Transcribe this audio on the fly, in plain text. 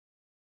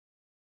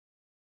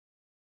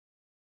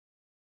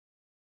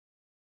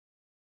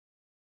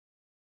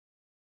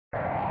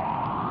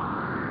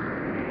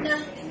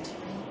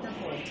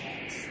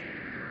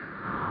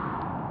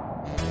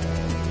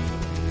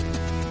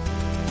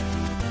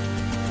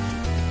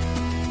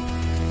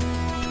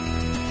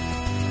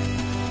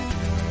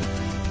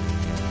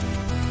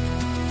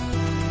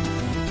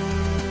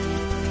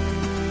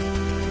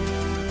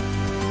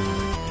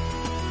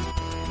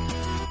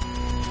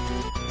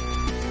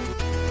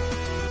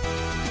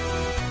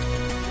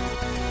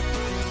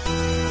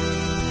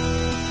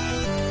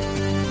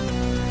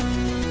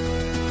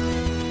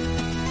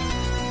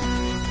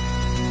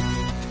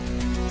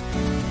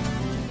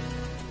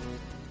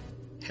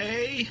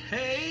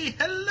Hey,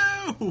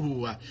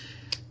 hello!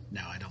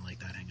 No, I don't like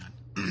that. Hang on.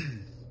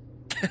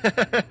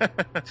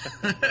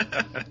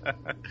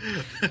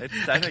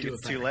 I think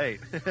it's too late.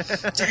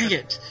 Dang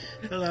it.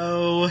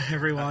 Hello,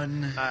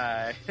 everyone.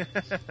 Hi.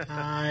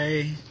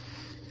 Hi.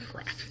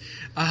 Crap.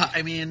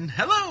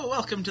 Hello,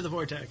 welcome to the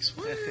Vortex.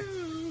 Woo!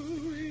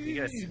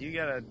 You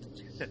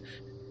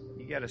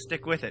gotta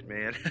stick with it,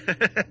 man.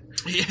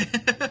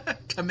 Yeah.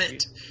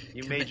 Commit.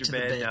 You made your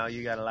bed, now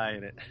you gotta lie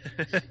in it.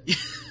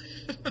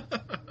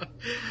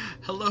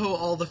 Hello,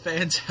 all the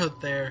fans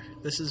out there.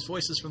 This is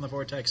Voices from the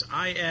Vortex.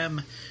 I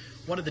am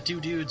one of the two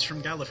dudes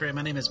from Gallifrey.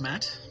 My name is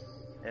Matt.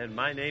 And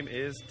my name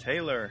is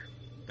Taylor.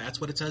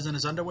 That's what it says in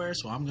his underwear,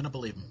 so I'm going to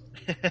believe him.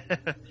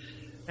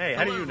 Hey,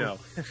 how do you know?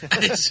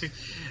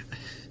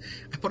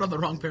 I put on the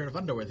wrong pair of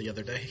underwear the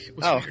other day. It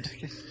was weird.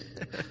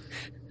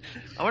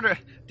 I wonder,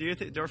 do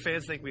our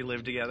fans think we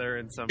live together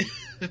in some...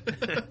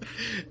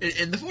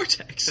 in the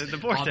Vortex. In the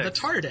Vortex. On the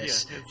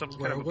TARDIS. Yeah, in some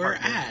where kind of we're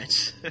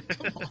at.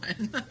 Come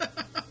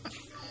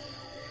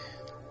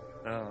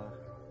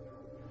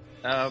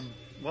on.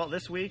 Well,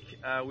 this week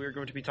we're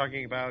going to be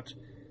talking about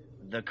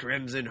the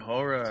Crimson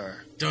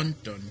Horror. Dun,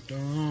 dun,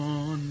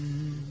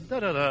 dun.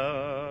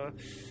 Da-da-da.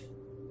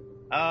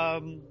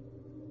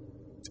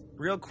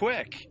 Real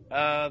quick,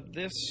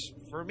 this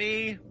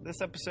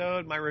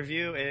episode, my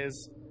review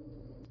is...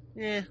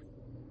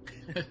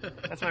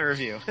 That's my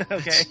review.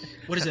 Okay.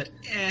 What is it?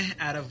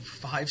 Out of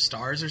 5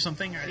 stars or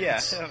something? Yeah.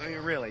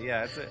 Really.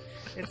 Yeah.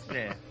 It's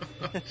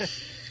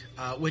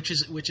Which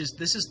is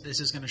this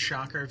is going to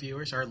shock our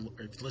viewers, our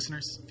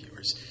listeners,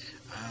 viewers.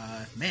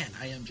 Man,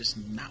 I am just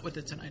not with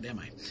it tonight, am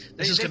I?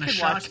 This is going to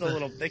shock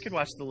They could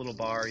watch the little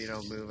bar,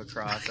 move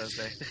across as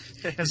they.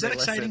 Is that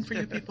exciting for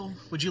you people?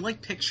 Would you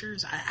like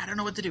pictures? I don't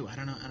know what to do. I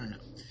don't know.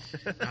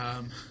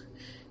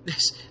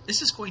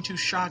 This is going to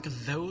shock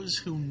those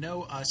who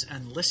know us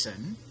and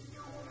listen.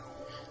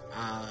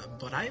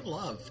 But I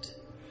loved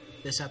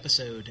this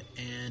episode,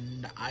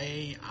 and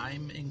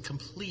I'm in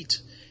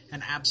complete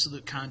and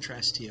absolute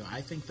contrast to you.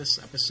 I think this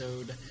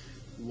episode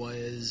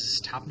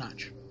was top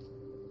notch.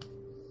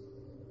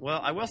 Well,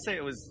 I will say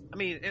it was. I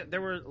mean, there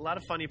were a lot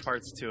of funny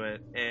parts to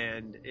it,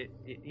 and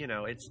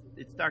it's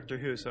Doctor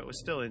Who, so it was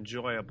still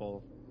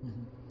enjoyable.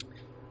 Mm-hmm.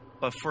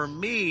 But for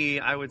me,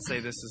 I would say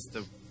this is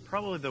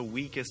probably the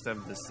weakest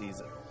of the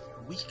season.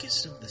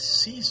 Weakest of the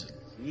season?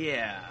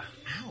 Yeah.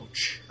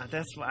 Ouch.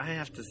 That's what I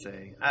have to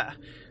say. I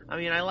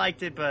mean, I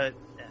liked it, but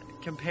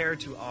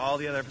compared to all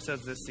the other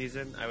episodes this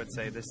season, I would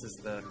say this is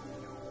the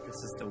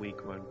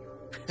weak one.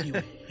 Do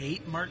you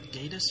hate Mark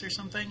Gatiss or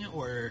something?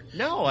 Or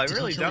no, I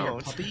really don't.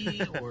 Your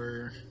puppy,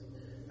 or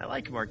I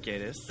like Mark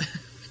Gatiss.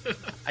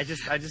 I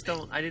just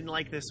don't. I didn't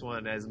like this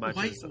one as much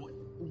as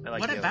I like.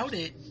 What about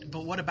it?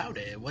 But what about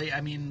it? Why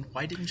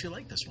didn't you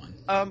like this one?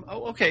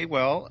 Okay.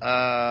 Well,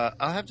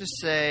 I'll have to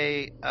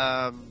say.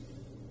 Well,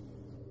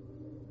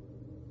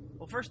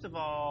 first of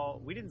all,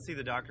 we didn't see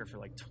the Doctor for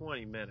like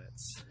 20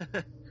 minutes.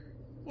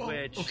 Well,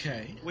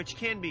 which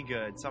can be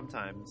good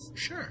sometimes.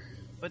 Sure.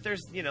 But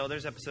there's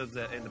episodes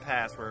that in the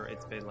past where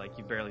it's been like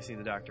you've barely seen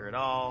the Doctor at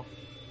all.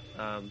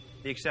 The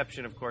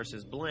exception, of course,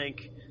 is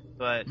Blink,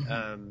 but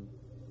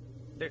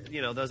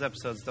those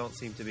episodes don't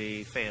seem to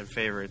be fan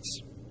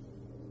favorites.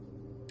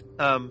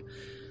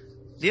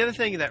 The other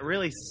thing that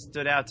really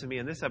stood out to me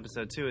in this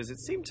episode too is it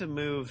seemed to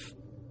move.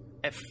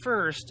 At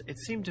first, it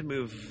seemed to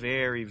move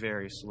very,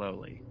 very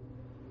slowly.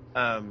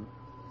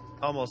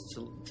 Almost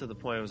to the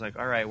point it was like,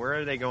 all right, where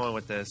are they going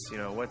with this?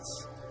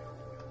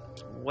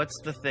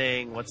 What's the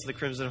thing? What's the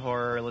Crimson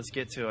Horror? Let's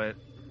get to it.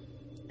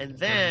 And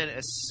then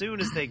as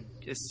soon as they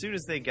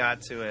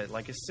got to it,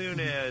 like as soon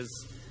as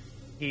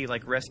he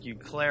like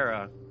rescued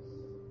Clara,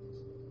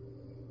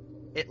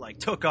 it like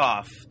took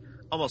off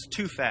almost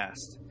too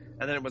fast.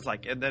 And then it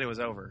was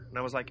over. And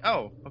I was like,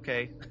 oh,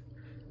 okay.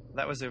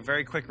 That was a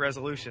very quick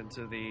resolution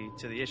to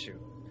the issue.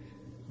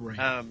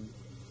 Right.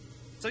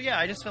 So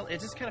yeah, it just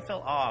kind of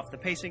fell off. The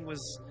pacing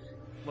was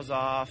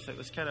off. It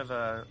was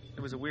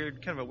a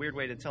weird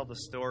way to tell the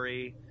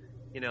story.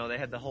 They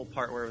had the whole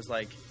part where it was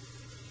like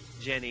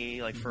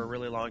Jenny like for a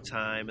really long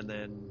time, and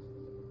then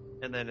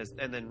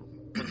when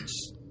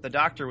the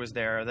Doctor was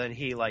there, then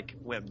he like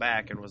went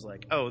back and was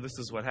like, oh, this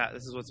is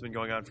what's been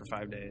going on for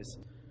 5 days.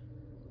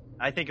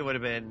 I think it would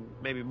have been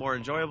maybe more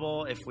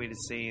enjoyable if we'd have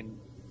seen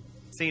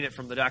it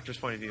from the Doctor's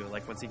point of view,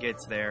 like once he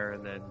gets there,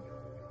 and then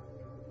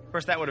of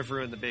course that would have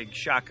ruined the big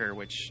shocker,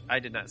 which I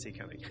did not see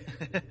coming.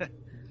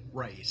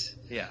 Right.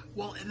 Yeah.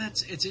 Well, and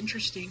it's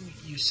interesting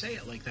you say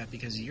it like that,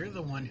 because you're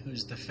the one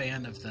who's the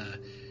fan of the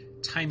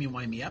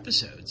timey-wimey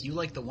episodes. You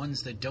like the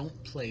ones that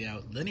don't play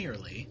out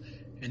linearly,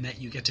 and that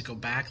you get to go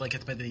back,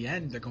 like by the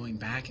end they're going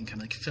back and kind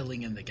of like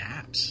filling in the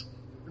gaps.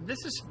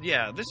 This is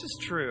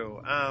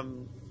true.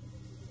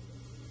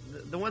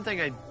 The one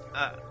thing I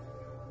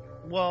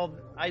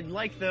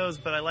like those,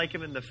 but I like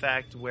them in the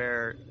fact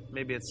where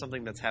maybe it's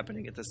something that's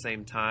happening at the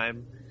same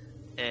time,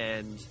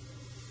 and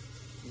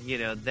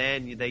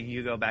then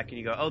you go back and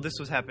you go, oh, this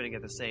was happening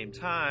at the same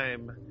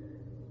time.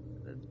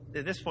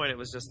 At this point, it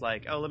was just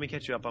like, oh, let me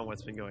catch you up on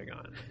what's been going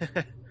on.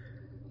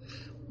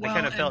 I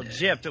kind of felt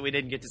gypped that we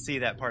didn't get to see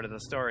that part of the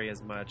story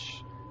as much,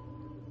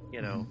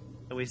 you know.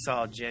 And we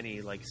saw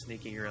Jenny like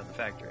sneaking around the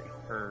factory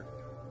for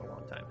a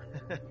long time.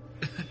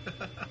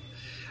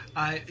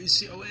 I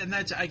see, and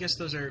that's. I guess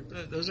those are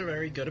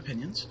very good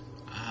opinions.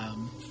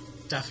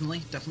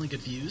 Definitely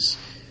good views.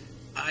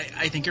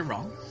 I think you're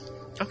wrong.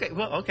 Okay,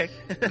 well, okay.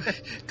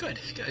 Good.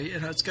 You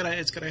know, it's good. I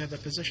have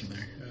that position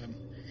there.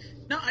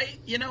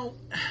 No,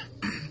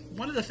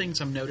 one of the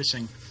things I'm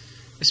noticing,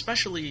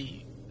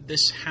 especially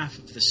this half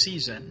of the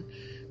season,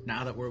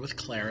 now that we're with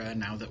Clara,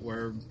 now that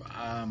we're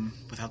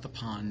without the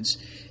Pawns,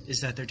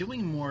 is that they're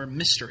doing more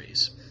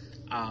mysteries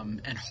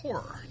and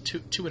horror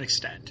to an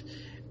extent.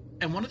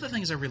 And one of the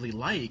things I really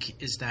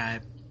like is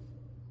that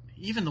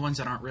even the ones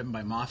that aren't written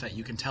by Moffat,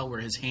 you can tell where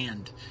his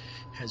hand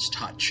has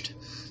touched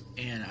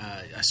in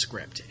a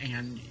script.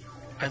 And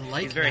I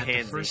like He's very that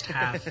handsy. The first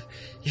half...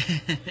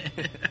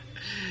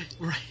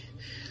 Right.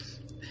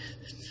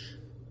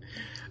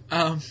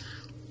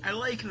 I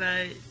like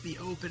that the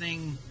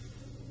opening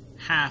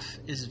half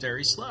is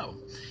very slow.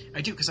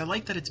 I do, because I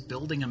like that it's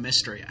building a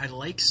mystery. I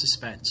like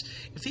suspense.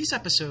 If these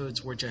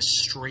episodes were just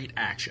straight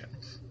action,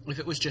 if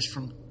it was just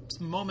from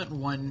moment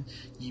one,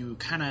 you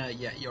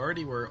you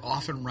already were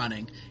off and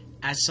running,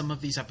 as some of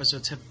these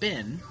episodes have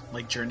been,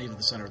 like Journey to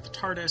the Center of the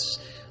TARDIS,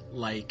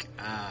 like,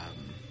 that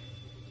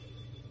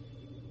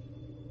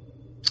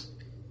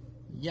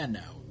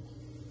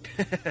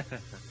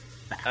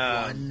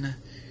one.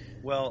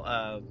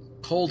 Well,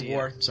 Cold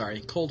War.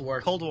 Sorry, Cold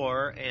War. Cold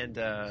War, and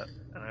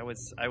I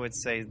would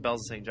say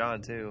Bells of St.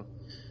 John too.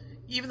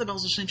 Even the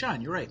Bells of St.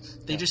 John, you're right.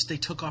 They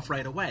took off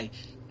right away.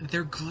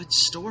 They're good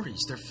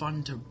stories. They're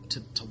fun to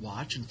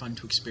watch and fun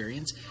to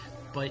experience.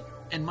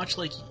 And much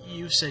like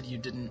you said, you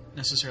didn't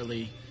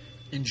necessarily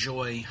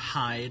enjoy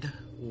Hyde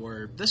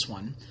or this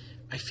one.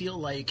 I feel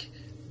like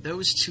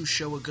those two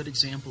show a good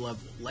example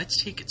of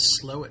let's take it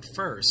slow at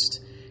first,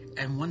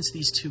 and once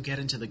these two get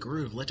into the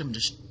groove, let them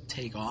just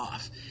take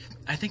off.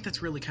 I think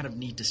that's really kind of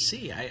neat to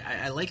see.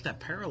 I like that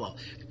parallel.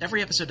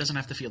 Every episode doesn't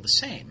have to feel the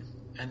same,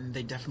 and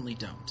they definitely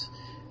don't.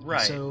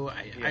 Right. So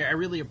I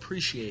really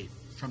appreciate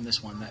from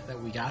this one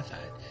that we got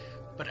that.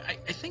 But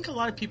I think a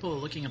lot of people are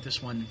looking at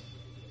this one.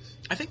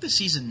 I think the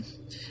season,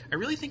 I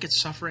really think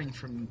it's suffering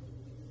from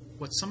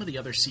what some of the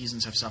other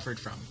seasons have suffered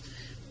from.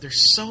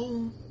 There's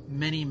so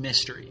many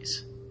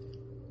mysteries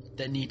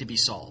that need to be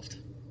solved.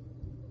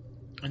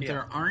 And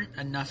there aren't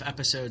enough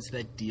episodes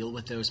that deal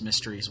with those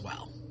mysteries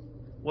well.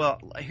 Well,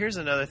 here's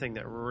another thing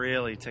that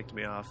really ticked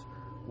me off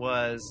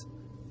was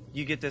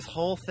you get this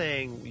whole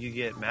thing, you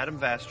get Madame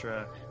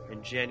Vastra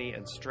and Jenny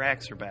and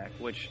Strax are back,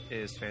 which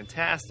is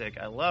fantastic.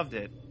 I loved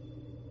it.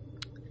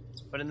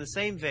 But in the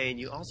same vein,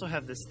 you also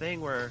have this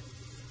thing where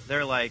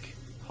they're like,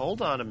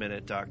 hold on a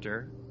minute,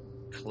 Doctor.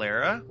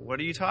 Clara? What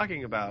are you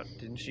talking about?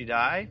 Didn't she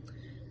die?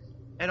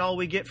 And all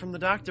we get from the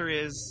Doctor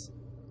is,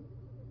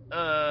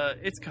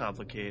 it's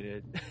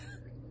complicated.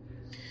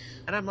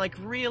 And I'm like,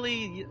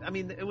 really? I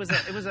mean, it was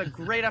a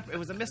great it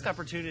was a missed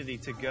opportunity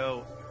to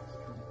go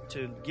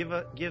to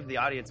give the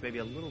audience maybe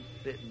a little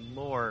bit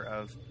more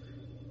of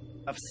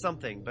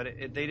something, but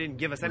they didn't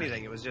give us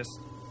anything. It was just,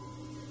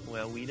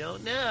 well, we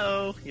don't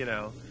know, you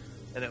know.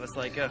 And it was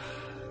like,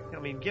 I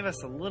mean, give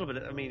us a little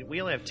bit. I mean, we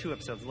only have 2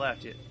 episodes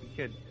left. You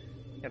could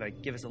kind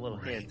of give us a little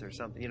hint or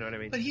something. You know what I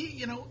mean? But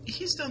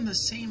he's done the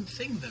same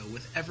thing though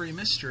with every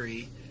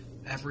mystery,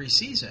 every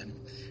season.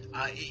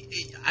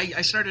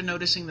 I started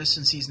noticing this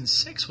in season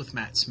 6 with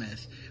Matt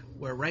Smith,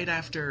 where right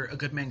after A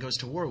Good Man Goes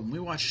to War, when we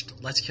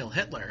watched Let's Kill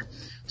Hitler,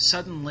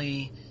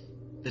 suddenly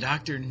the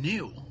Doctor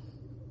knew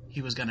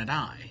he was going to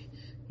die.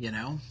 You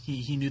know,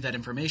 he knew that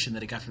information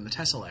that he got from the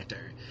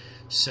Tesselector.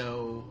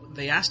 So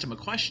they asked him a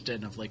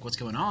question of like, what's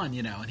going on,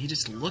 you know, and he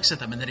just looks at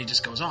them and then he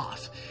just goes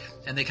off.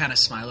 And they kind of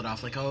smile it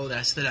off like, oh,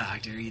 that's the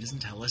Doctor. He doesn't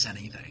tell us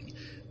anything.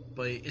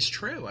 But it's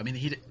true. I mean,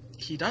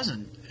 he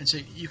doesn't. And so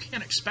you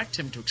can't expect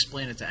him to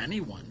explain it to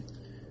anyone.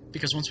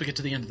 Because once we get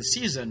to the end of the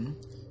season,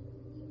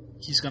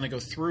 he's going to go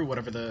through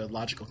whatever the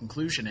logical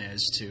conclusion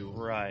is to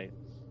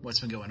what's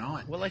been going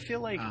on. Well, I feel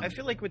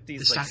like with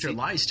these, this Doctor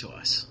lies to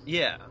us.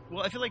 Yeah.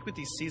 Well, I feel like with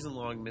these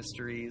season-long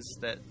mysteries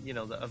that, you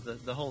know, of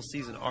the whole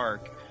season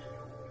arc,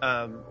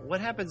 what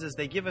happens is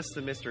they give us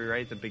the mystery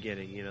right at the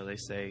beginning. You know, they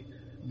say,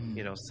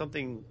 you know,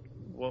 something.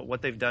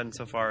 What they've done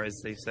so far is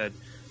they've said,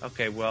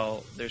 okay,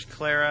 well, there's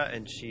Clara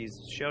and she's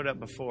showed up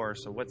before,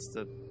 so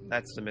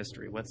that's the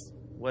mystery.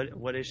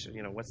 What is she,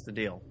 you know, what's the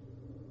deal?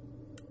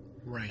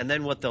 Right. And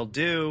then what they'll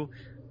do,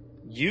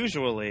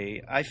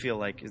 usually, I feel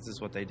like this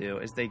is what they do,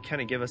 is they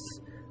kind of give us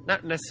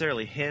not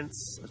necessarily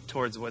hints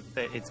towards what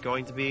it's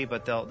going to be,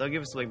 but they'll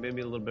give us like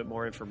maybe a little bit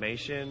more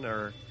information,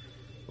 or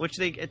which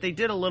they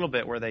did a little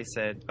bit where they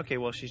said, okay,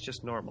 well, she's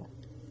just normal.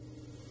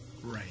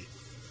 Right.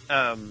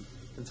 And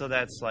so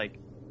that's like,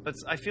 but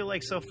I feel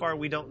like so far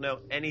we don't know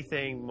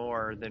anything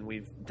more than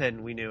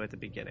we knew at the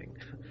beginning.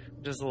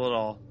 Just a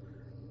little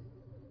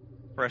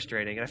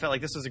frustrating. And I felt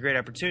like this was a great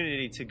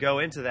opportunity to go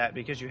into that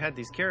because you had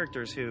these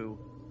characters who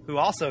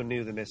also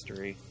knew the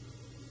mystery.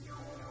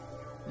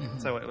 Mm-hmm.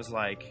 So it was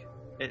like,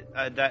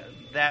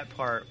 that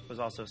part was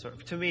also sort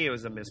of, to me, it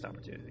was a missed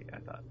opportunity, I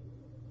thought.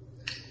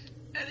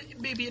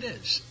 And maybe it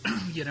is.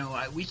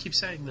 We keep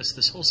saying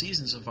this whole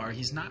season so far.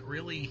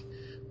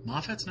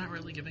 Moffat's not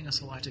really giving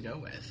us a lot to go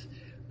with.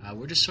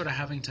 We're just sort of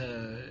having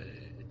to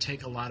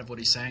take a lot of what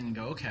he's saying and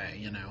go, okay,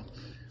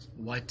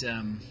 what?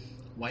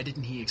 Why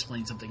didn't he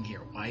explain something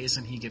here? Why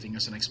isn't he giving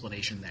us an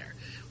explanation there?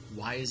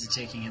 Why is it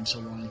taking him so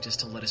long just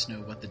to let us know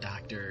what the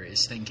Doctor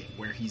is thinking,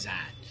 where he's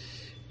at?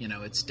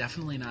 It's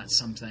definitely not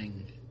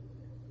something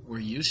we're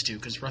used to,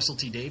 because Russell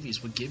T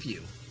Davies would give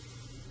you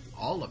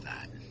all of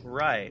that.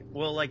 Right.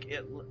 Well,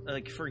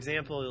 for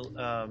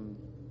example,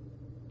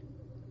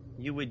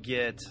 you would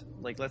get,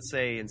 let's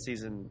say in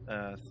season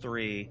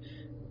 3,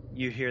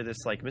 you hear this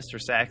Mr.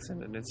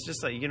 Saxon, and it's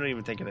just you don't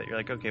even think of it. You're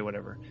like, okay,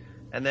 whatever.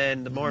 And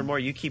then the more and more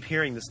you keep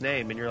hearing this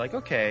name, and you're like,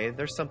 okay,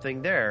 there's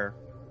something there.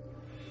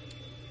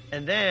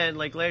 And then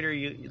later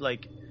you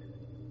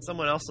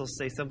someone else will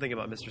say something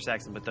about Mr.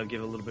 Saxon, but they'll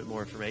give a little bit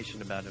more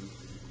information about him.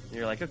 And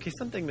you're like, okay,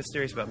 something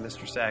mysterious about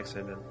Mr.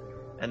 Saxon.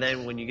 And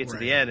then when you get to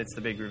the end, it's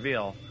the big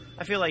reveal.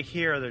 I feel like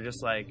here they're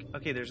just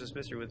okay, there's this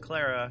mystery with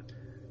Clara,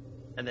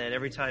 and then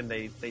every time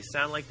they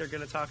sound like they're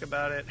going to talk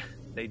about it,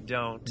 they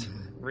don't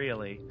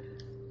really.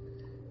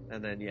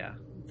 And then,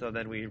 so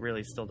then we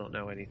really still don't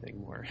know anything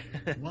more.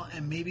 Well,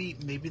 and maybe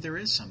there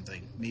is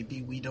something.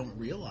 Maybe we don't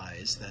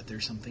realize that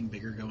there's something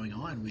bigger going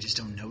on. We just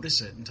don't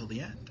notice it until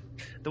the end.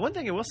 The one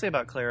thing I will say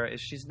about Clara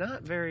is she's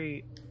not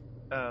very,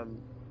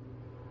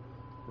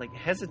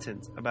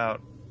 hesitant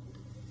about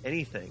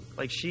anything.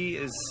 She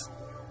is,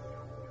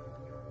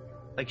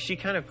 she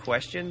kind of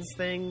questions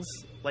things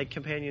like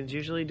companions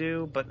usually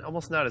do, but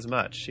almost not as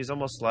much. She's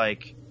almost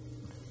and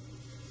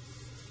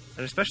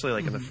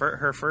especially in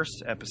her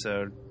first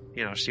episode,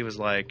 she was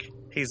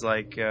he's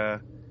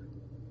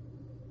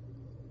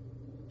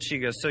she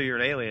goes, so you're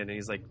an alien? And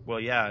he's like, well,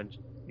 yeah,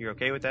 you're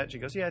okay with that? She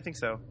goes, yeah, I think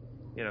so.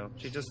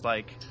 She just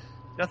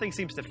nothing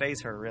seems to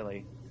faze her,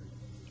 really.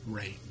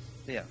 Right.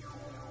 Yeah.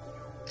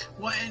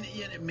 Well, and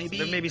maybe...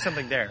 So there may be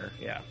something there,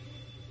 yeah.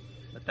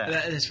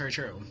 That is very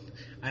true.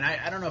 And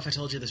I don't know if I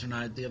told you this or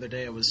not. The other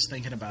day I was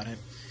thinking about it.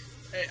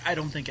 I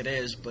don't think it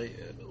is, but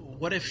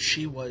what if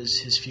she was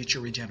his future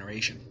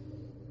regeneration?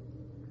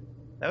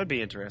 That would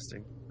be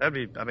interesting. That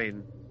would be,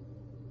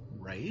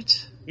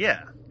 Right?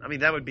 Yeah.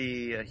 That would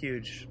be a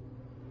huge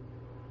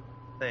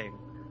thing.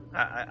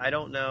 I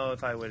don't know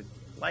if I would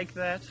like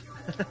that.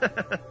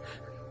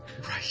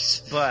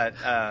 Right.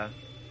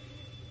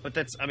 But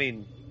that's,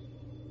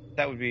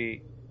 that would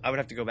be, I would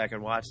have to go back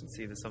and watch and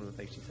see some of the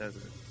things she says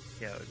in it.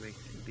 Yeah, it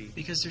would be...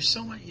 Because there's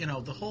so much,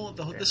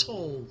 this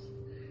whole,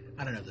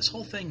 I don't know, this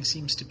whole thing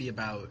seems to be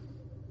about,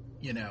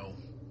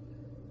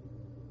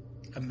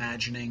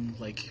 imagining,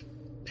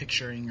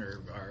 picturing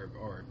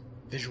or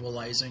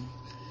visualizing.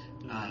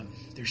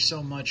 There's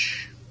so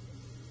much.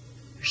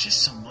 There's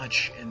just so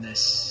much in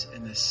this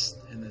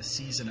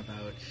season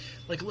about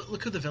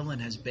look who the villain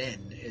has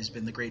been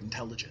the Great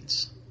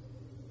Intelligence.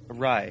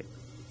 Right.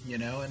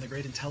 And the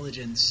Great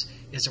Intelligence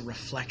is a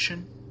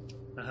reflection.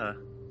 Uh-huh.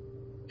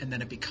 And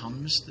then it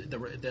becomes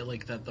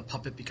the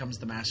puppet becomes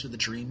the master, the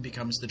dream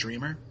becomes the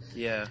dreamer.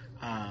 Yeah.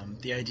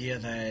 The idea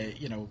that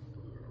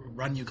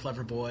run, you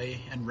clever boy,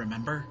 and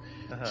remember.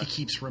 Uh-huh. He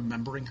keeps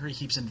remembering her. He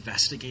keeps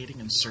investigating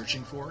and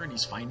searching for her, and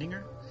he's finding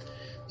her.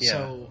 Yeah.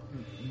 So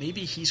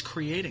maybe he's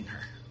creating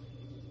her.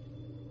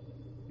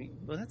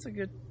 Well, that's a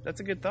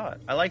good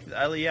thought. I like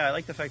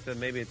the fact that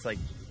maybe it's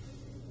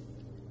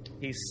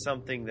he's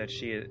something that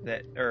she's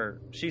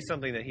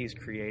something that he's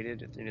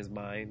created in his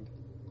mind.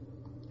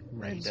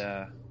 Right.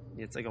 And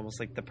it's almost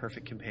like the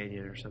perfect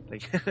companion or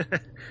something.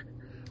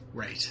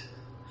 Right.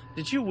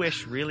 Did you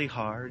wish really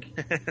hard?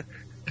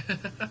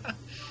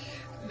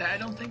 I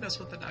don't think that's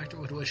what the Doctor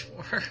would wish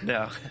for.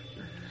 No.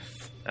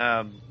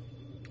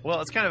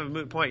 Well, it's kind of a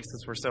moot point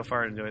since we're so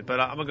far into it, but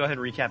I'm going to go ahead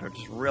and recap it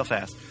just real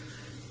fast.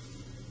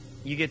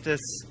 You get this,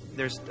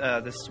 there's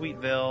this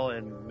Sweetville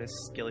and Miss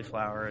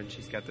Gilliflower, and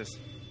she's got this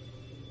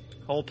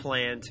whole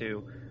plan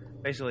to,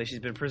 basically she's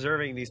been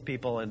preserving these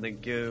people in the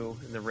goo,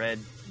 in the red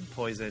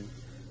poison,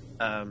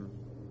 and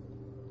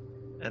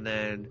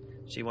then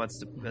she wants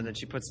to, and then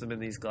she puts them in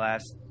these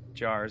glass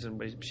jars, and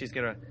she's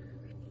gonna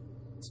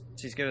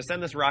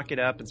send this rocket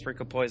up and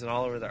sprinkle poison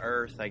all over the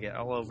earth.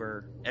 All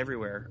over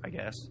everywhere, I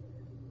guess.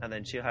 And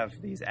then she'll have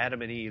these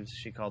Adam and Eves,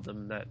 she called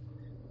them, that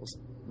will,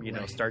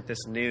 start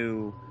this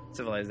new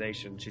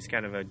civilization. She's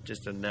kind of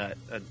just a nut,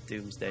 a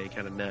doomsday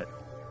kind of nut.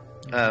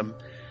 Mm-hmm.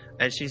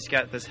 And she's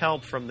got this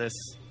help from this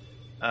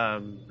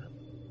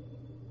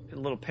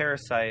little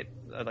parasite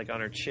on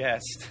her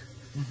chest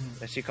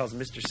that she calls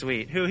Mr.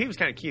 Sweet, who he was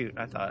kind of cute,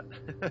 I thought.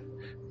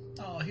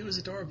 Oh, he was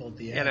adorable at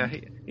the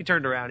end. He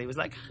turned around. He was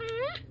like,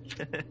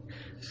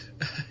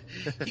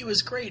 he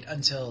was great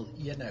until,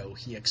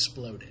 he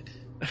exploded.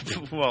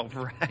 Well,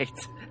 right.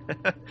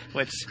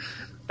 Which,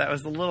 that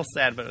was a little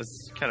sad, but it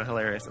was kind of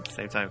hilarious at the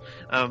same time.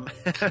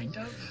 Kind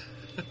of?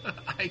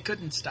 I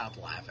couldn't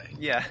stop laughing.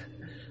 Yeah.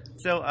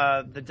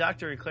 So, the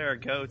Doctor and Clara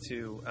go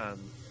to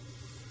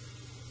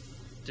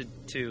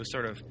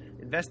sort of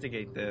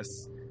investigate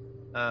this.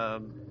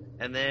 And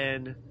and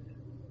then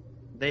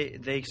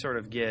they sort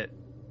of get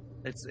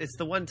it's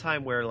the one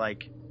time where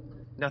like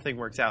nothing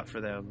works out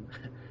for them,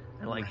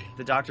 and like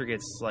the doctor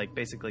gets like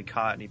basically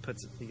caught, and he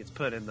gets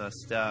put in the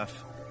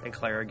stuff, and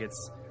Clara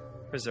gets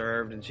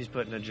preserved, and she's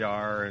put in a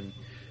jar, and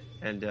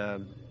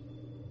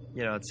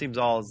it seems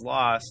all is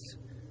lost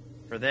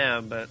for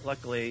them, but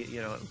luckily,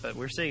 but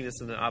we're seeing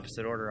this in the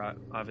opposite order,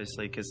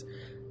 obviously, because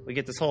we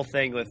get this whole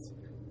thing with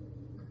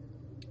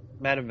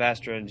Madame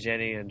Vastra and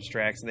Jenny and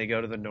Strax, and they go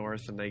to the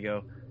north, and they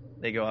go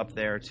up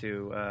there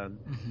to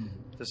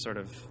sort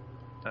of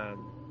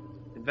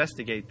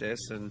investigate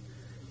this, and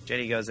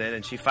Jenny goes in,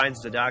 and she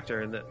finds the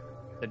doctor, and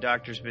the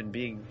doctor's been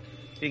being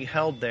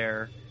held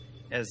there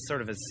as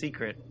sort of a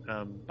secret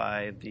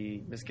by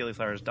the Miss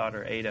Gilliflower's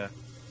daughter, Ada,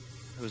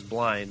 who's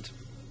blind.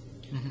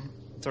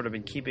 Sort of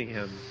been keeping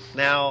him.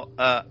 Now,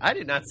 I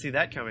did not see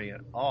that coming at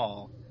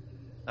all.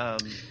 I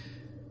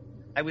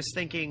was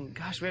thinking,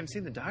 gosh, we haven't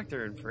seen the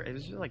doctor it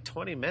was like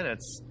 20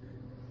 minutes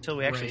till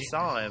we actually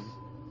saw him.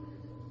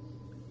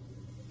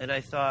 And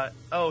I thought,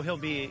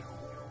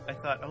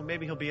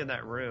 maybe he'll be in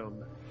that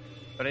room.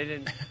 But I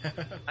didn't.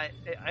 I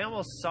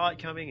almost saw it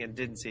coming and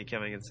didn't see it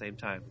coming at the same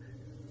time.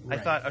 I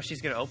thought,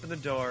 she's going to open the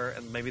door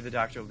and maybe the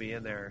doctor will be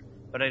in there.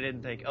 But I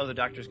didn't think, the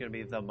doctor's going to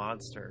be the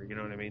monster. You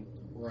know what I mean?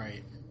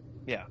 Right.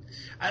 Yeah.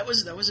 That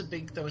was a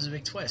big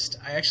twist.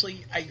 I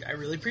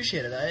really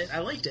appreciated it. I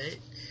liked it.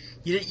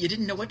 You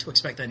didn't know what to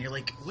expect then. You're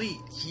like, wait,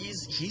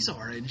 he's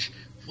orange.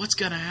 What's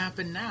going to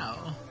happen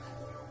now?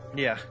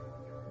 Yeah.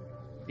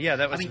 Yeah,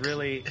 that was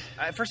really...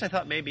 At first I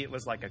thought maybe it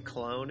was like a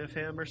clone of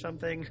him or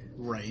something.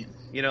 Right.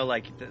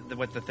 Like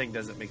what the thing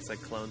does, it makes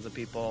like clones of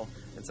people.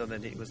 And so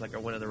then he was like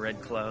one of the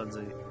red clones.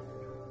 And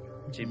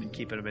she'd been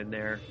keeping him in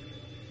there.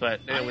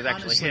 But it was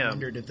actually him. I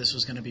wondered if this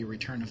was going to be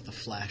Return of the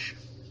Flash.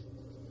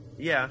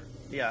 Yeah.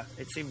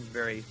 It seemed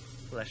very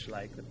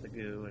flesh-like with the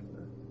goo and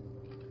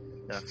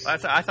the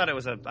stuff. I thought it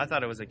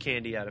was a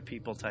candy out of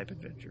people type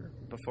adventure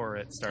before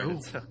it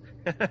started. So.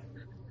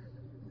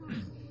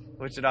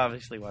 Which it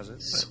obviously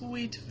wasn't.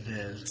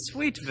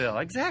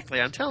 Sweetville,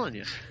 exactly. I'm telling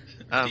you.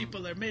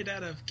 People are made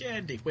out of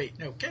candy. Wait,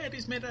 no,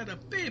 candy's made out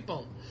of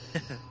people.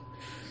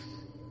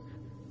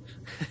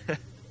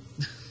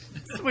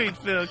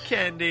 Sweetville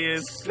candy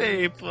is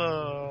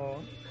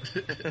people.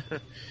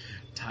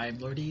 Time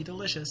Lordy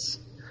delicious.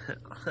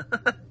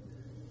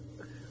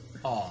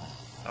 Oh,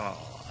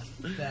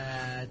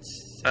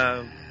 that's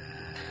sad.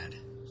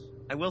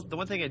 The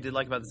one thing I did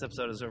like about this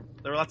episode is there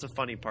were lots of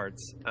funny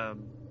parts.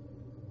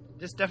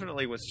 Just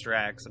definitely with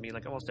Strax. I mean,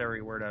 like almost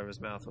every word out of his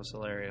mouth was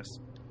hilarious.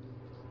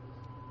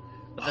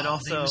 But then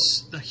also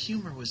the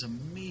humor was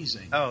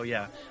amazing. Oh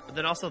yeah, but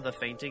then also the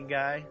fainting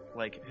guy,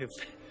 like who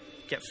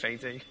kept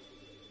fainting.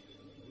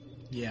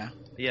 Yeah,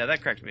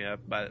 that cracked me up.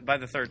 By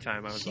the third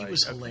time, I was he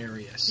was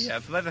hilarious. Yeah,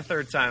 by the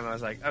third time, I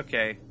was like,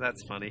 okay,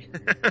 that's funny.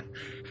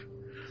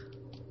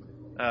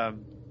 I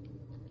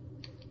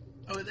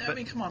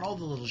mean, come on, all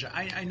the little...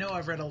 I know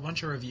I've read a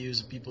bunch of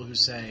reviews of people who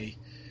say,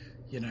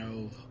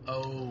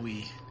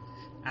 we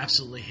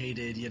absolutely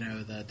hated,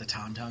 the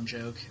Tom-Tom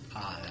joke.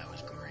 That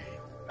was great.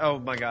 Oh,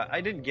 my God.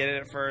 I didn't get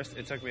it at first.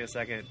 It took me a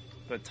second.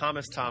 But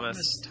Thomas.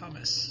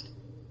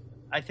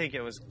 I think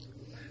it was...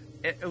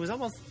 It was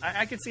almost...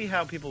 I could see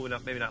how people would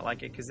maybe not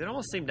like it, because it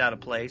almost seemed out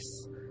of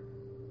place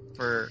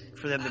for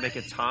them to make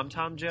a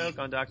Tom-Tom joke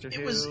on Doctor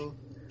Who.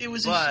 It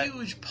was a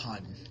huge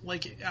pun.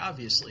 Like,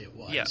 obviously it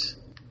was. Yeah.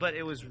 But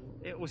it was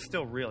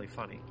still really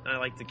funny. And I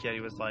liked the kid. He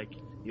was like,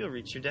 you'll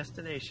reach your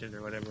destination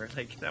or whatever.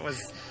 Like, that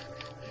was...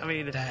 I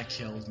mean... That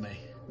killed me.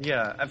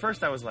 Yeah. At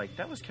first I was like,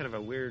 that was kind of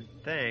a weird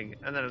thing.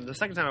 And then the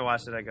second time I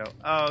watched it, I go,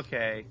 oh,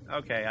 okay,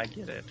 I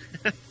get it.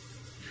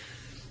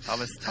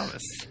 Thomas.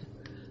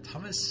 I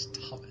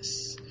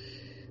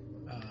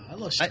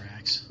love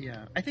Strax.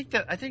 I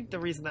think the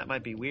reason that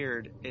might be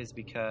weird is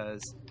because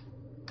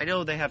I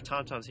know they have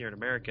Tom-Toms here in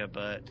America,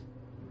 but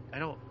I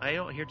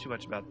don't hear too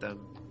much about them.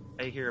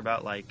 I hear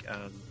about like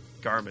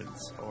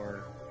Garmin's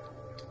or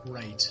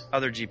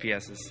other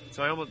GPSs.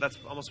 So that's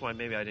almost why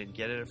maybe I didn't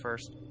get it at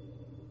first.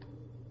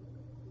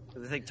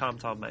 I think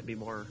Tom-Tom might be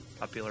more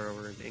popular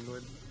over in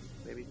England,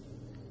 maybe.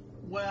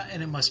 Well,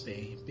 and it must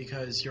be,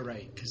 because you're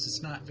right, because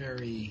it's not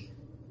very...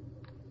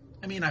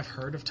 I mean, I've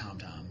heard of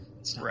Tom-Tom.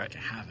 It's not like I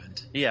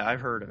haven't. Yeah,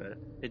 I've heard of it.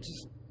 It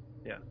just...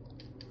 Yeah.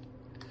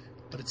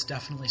 But it's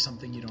definitely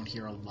something you don't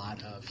hear a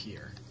lot of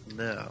here.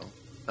 No.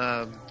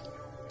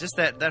 Just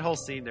that whole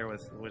scene there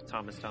with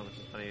Thomas was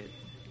funny.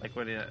 Like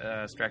when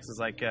Strax is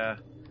like...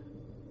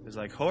 He was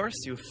like, horse,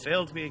 you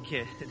failed me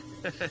again.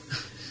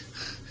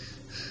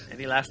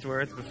 Any last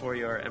words before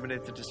your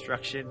imminent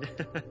destruction?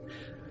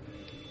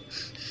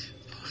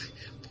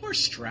 Poor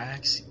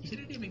Strax. He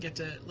didn't even get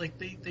to... Like,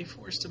 they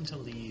forced him to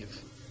leave.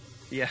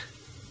 Yeah.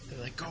 They're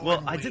like, go on.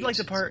 Well, I did like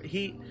the part...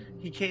 He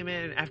came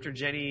in after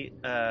Jenny,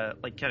 kind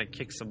of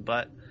kicked some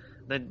butt.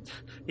 Then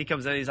he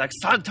comes in, he's like,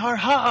 Santar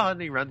Ha!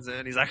 And he runs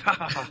in, he's like, ha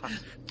ha ha.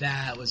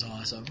 That was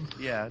awesome.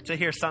 Yeah, to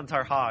hear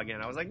Santar Ha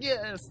again, I was like,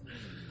 yes!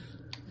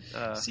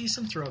 See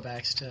some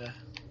throwbacks to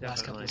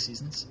last couple of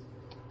seasons.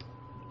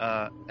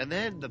 And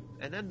then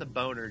the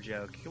boner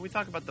joke. Can we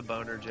talk about the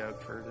boner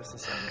joke for just a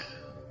second?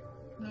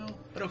 No,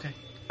 but okay.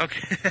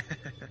 Okay.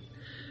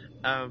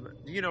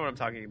 You know what I'm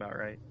talking about,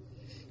 right?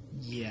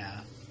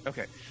 Yeah.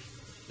 Okay.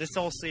 This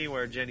whole scene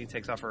where Jenny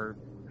takes off her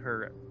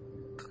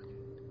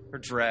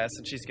dress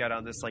and she's got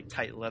on this like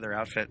tight leather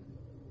outfit.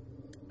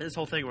 This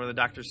whole thing where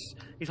the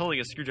he's holding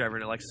a screwdriver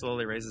and it like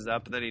slowly raises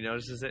up and then he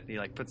notices it and he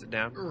like puts it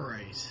down.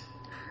 Right.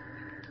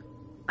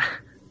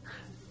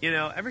 You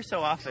know, every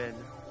so often.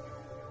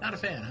 Not a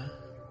fan, huh?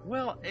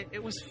 Well,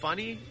 it was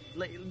funny.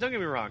 Like, don't get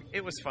me wrong,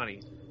 it was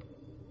funny.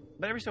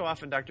 But every so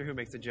often, Doctor Who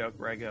makes a joke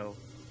where I go,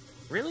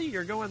 "Really?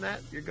 You're going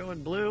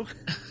blue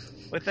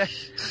with that?"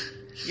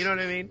 You know what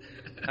I mean?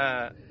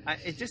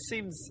 It just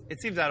seems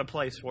out of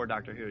place for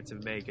Doctor Who to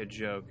make a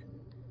joke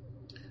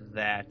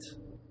that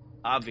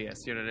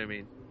obvious. You know what I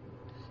mean?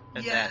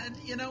 And and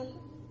you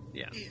know,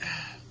 yeah.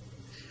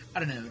 I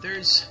don't know.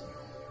 There's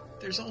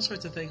all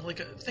sorts of things. Like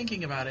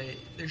thinking about it,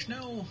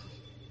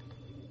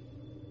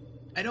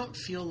 I don't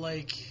feel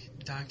like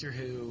Doctor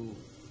Who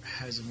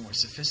has a more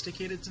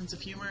sophisticated sense of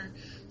humor.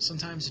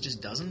 Sometimes it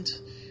just doesn't.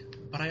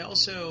 But I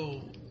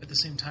also, at the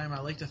same time, I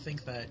like to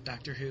think that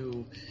Doctor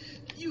Who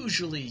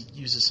usually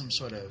uses some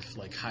sort of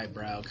like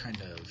highbrow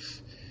kind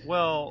of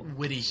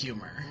witty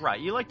humor. Right.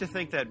 You like to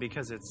think that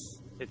because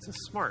it's a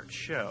smart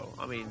show.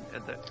 I mean,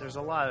 there's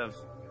a lot of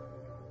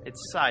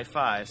it's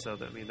sci-fi, so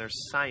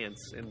there's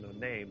science in the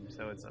name.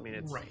 So it's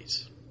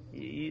right.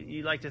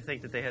 You like to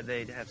think that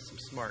they'd have some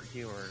smart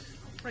humor.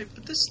 Right,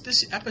 but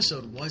this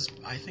episode was,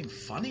 I think,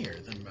 funnier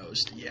than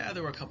most. Yeah,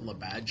 there were a couple of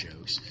bad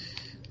jokes,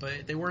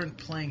 but they weren't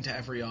playing to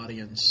every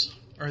audience,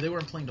 or they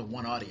weren't playing to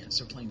one audience.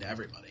 They're playing to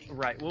everybody.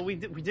 Right. Well, we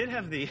did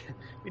have the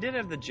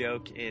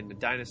joke in the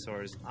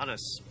dinosaurs on a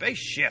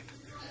spaceship.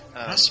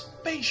 On a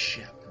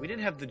spaceship. We did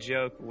have the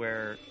joke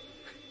where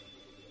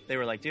they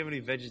were like, "Do you have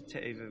any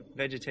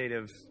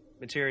vegetative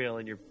material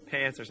in your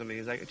pants or something?"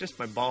 He's like, "Just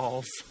my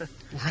balls."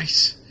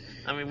 Right.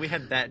 I mean, we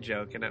had that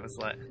joke, and it was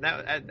like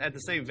that. At the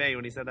same vein,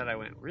 when he said that, I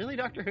went, "Really,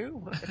 Doctor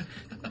Who?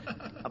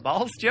 A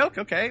balls joke?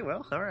 Okay,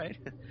 well, all right."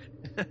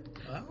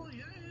 Well,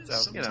 yeah.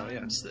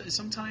 So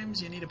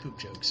sometimes you need a poop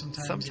joke.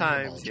 Sometimes you need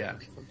a ball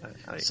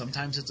joke.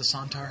 Sometimes it's a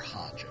Santar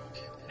Ha joke.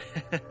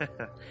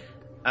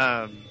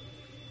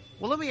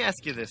 Well, let me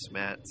ask you this,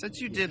 Matt.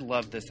 Since you did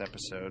love this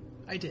episode,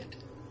 I did.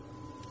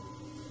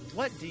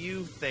 What do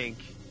you think?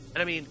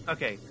 And I mean,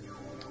 okay,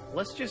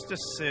 let's just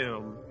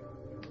assume.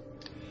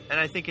 And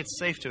I think it's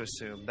safe to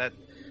assume that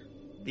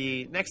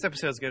the next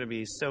episode is going to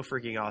be so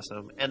freaking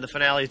awesome, and the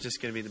finale is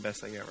just going to be the best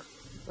thing ever.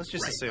 Let's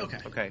just assume.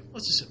 Okay.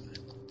 Let's assume that.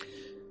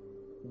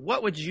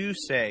 What would you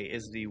say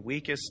is the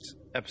weakest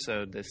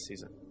episode this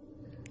season?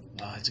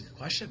 That's a good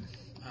question.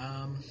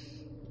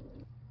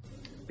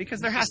 Because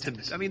there has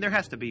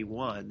to be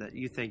one that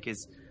you think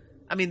is.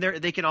 I mean,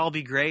 they can all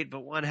be great, but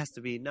one has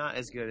to be not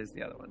as good as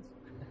the other ones.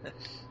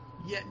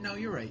 Yeah. No,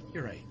 you're right.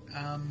 You're right.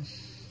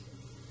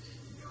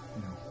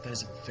 That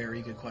is a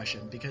very good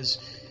question because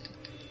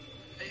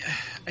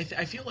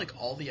I feel like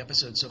all the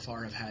episodes so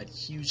far have had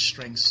huge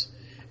strengths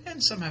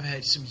and some have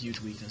had some huge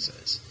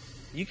weaknesses.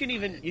 You can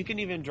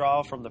even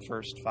draw from the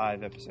first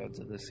 5 episodes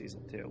of this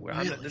season too.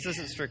 Really? This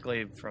isn't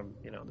strictly from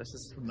this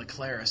is from the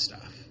Clara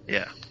stuff.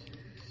 Yeah.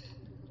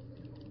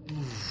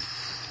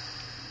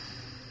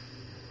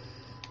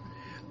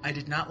 I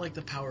did not like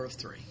the Power of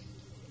 3.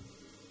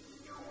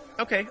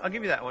 Okay, I'll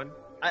give you that one.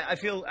 I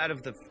feel out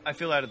of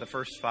the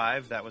first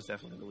 5, that was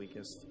definitely the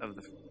weakest of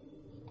the.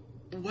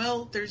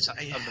 Well, of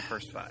the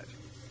first 5.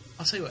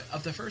 I'll tell you what.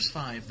 Of the first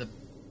 5, the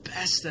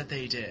best that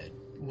they did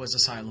was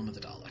Asylum of the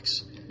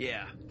Daleks.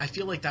 Yeah. I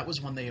feel like that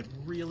was one they had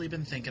really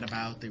been thinking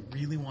about. They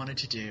really wanted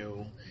to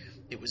do.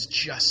 It was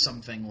just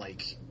something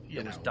like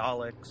it was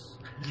Daleks.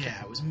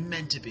 Yeah, it was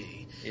meant to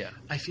be. Yeah.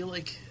 I feel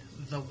like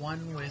the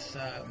one with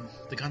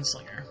the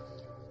gunslinger.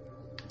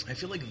 I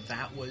feel like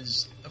that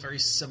was a very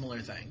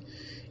similar thing.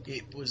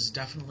 It was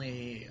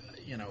definitely,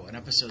 an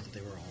episode that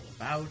they were all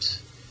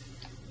about.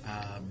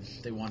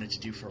 They wanted to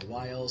do for a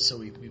while, so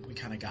we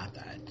kind of got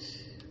that.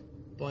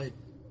 But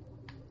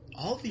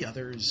all of the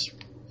others,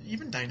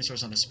 even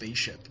Dinosaurs on a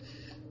Spaceship,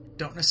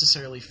 don't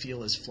necessarily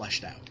feel as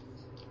fleshed out.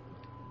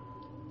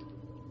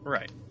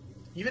 Right.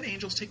 Even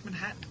Angels Take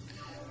Manhattan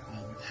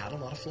had a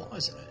lot of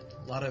flaws in it.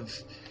 A lot of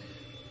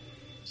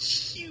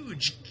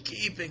huge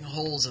gaping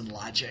holes in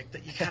logic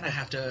that you kind of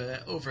have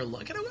to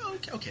overlook. And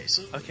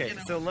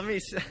so let me.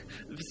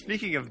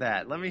 Speaking of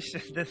that, let me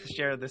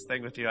share this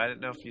thing with you. I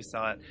didn't know if you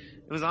saw it.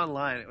 It was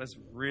online. It was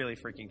really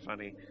freaking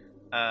funny.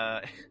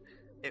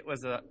 It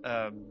was a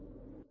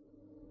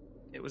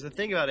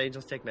thing about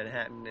Angels Take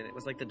Manhattan, and it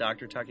was like the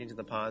Doctor talking to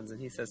the Pawns, and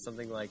he says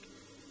something like,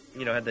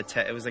 had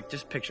it was like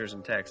just pictures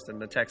and text,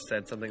 and the text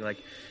said something like,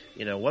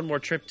 one more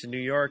trip to New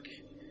York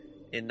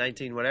in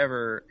 19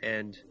 whatever,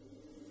 and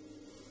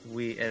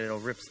it'll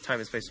rip time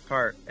and space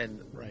apart, and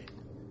right,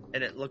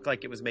 and it looked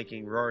like it was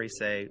making Rory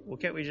say, well,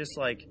 can't we just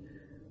like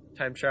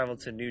time travel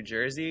to New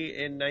Jersey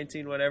in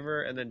 19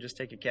 whatever and then just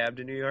take a cab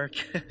to New York?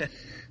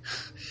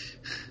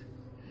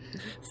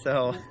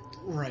 So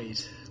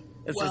right.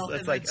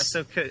 It's like,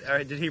 so could, all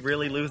right, did he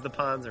really lose the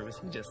pawns, or was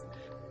he just...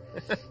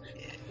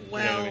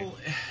 Well... You know what I mean?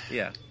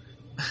 Yeah.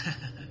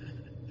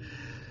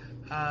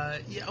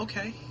 Yeah,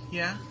 okay,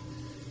 yeah.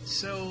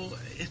 So,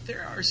 if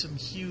there are some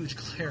huge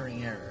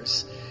glaring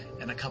errors,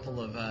 and a couple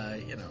of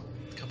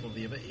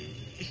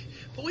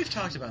but we've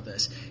talked about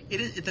this.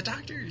 The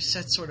Doctor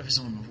sets sort of his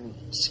own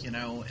rules,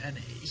 and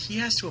he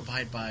has to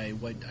abide by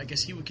what I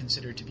guess he would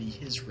consider to be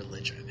his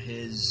religion,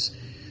 his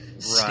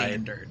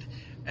standard.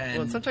 And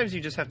well, sometimes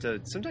you just have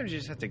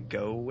to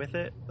go with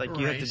it. Like,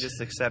 you have to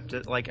just accept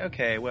it. Like,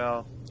 okay,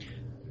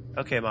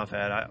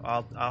 Moffat,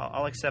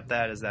 I'll accept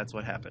that as that's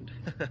what happened.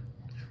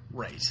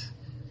 Right.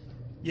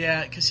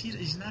 Yeah, because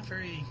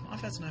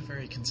Moffat's not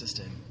very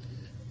consistent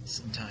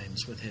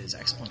sometimes with his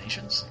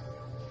explanations.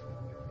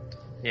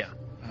 Yeah.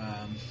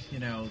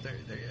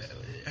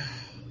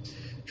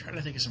 Trying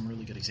to think of some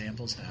really good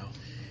examples now.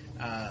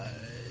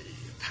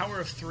 Power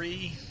of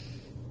 3,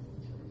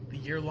 the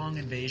year-long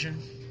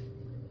invasion.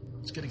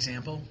 It's a good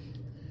example.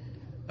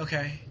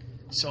 Okay,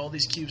 so all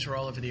these cubes were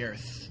all over the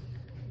Earth.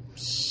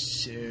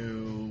 So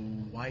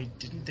why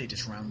didn't they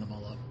just round them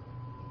all up?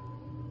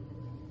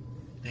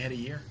 They had a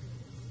year.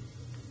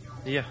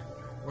 Yeah.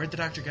 Where'd the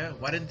Doctor go?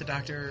 Why didn't the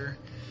Doctor,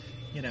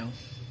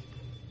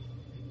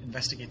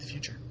 investigate the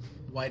future?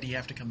 Why did he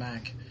have to come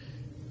back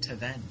to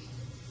then?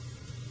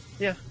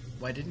 Yeah.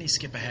 Why didn't he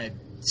skip ahead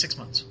 6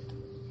 months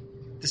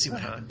to see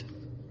what happened?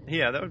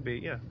 Yeah, that would be,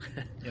 yeah.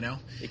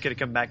 He could have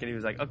come back and he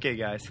was like, okay,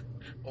 guys.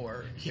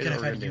 Or he could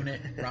have had a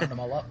unit, round them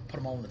all up, put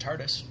them all in the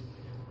TARDIS.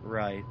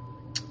 Right.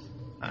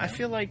 I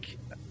feel like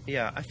with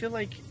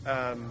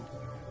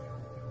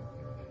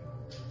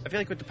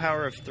the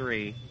Power of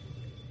 3,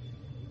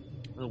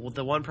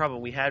 the one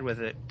problem we had with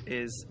it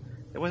is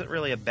it wasn't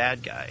really a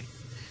bad guy.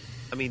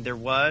 I mean, there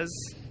was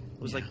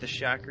like the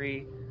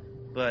Shakri,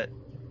 but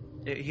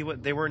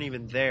they weren't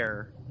even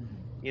there.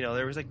 Mm-hmm.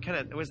 There was like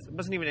it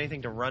wasn't even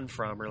anything to run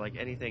from or like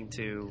anything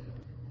to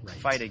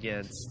fight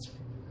against.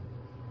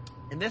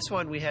 In this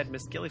one, we had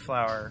Miss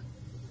Gilliflower,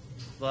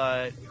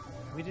 but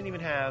we didn't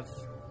even have.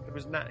 There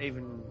was not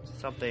even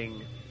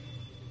something.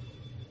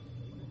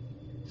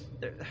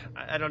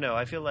 I don't know.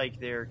 I feel like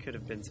there could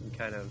have been some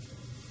kind of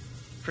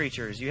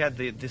creatures. You had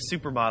the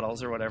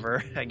supermodels or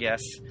whatever, I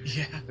guess.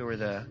 Yeah. Who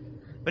were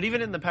but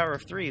even in the Power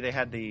of 3, they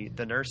had the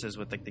nurses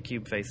with like the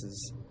cube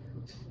faces,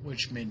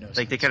 which made no sense.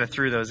 Like they kind of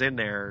threw those in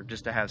there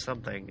just to have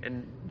something,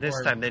 and this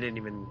time they didn't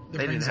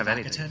have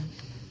anything.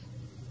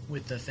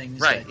 With the things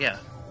that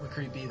were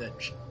creepy that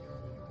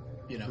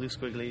blue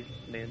squiggly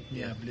man.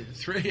 Yeah, blue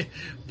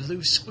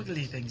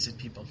squiggly things at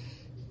people.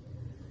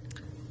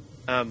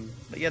 But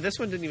yeah, this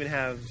one didn't even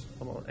have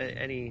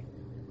any.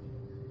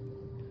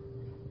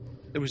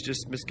 It was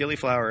just Miss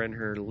Gilliflower and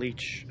her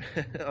leech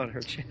on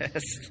her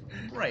chest.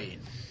 Right.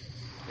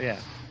 Yeah.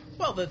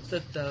 Well,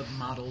 the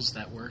models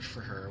that worked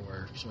for her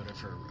were sort of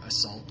her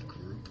assault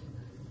group.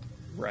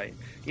 Right.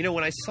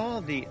 When I saw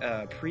the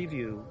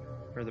preview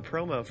or the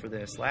promo for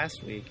this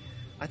last week,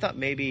 I thought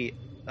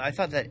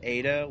that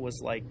Ada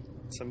was like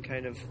some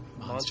kind of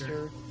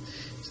monster.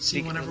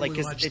 See, whenever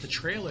we watched the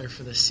trailer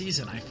for this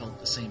season, I felt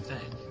the same thing.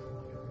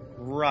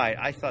 Right.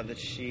 I thought that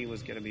she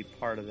was going to be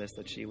part of this,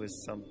 that she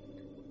was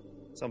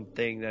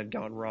something that had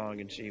gone wrong,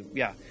 and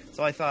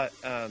so I thought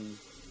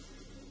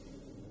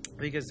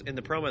because in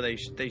the promo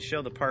they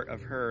show the part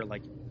of her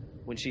like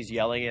when she's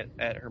yelling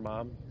at her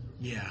mom,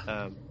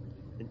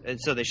 and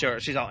so they show her,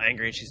 she's all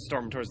angry and she's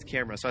storming towards the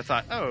camera, so I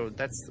thought, oh,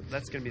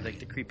 that's gonna be like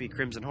the creepy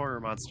Crimson Horror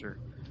monster,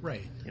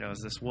 right?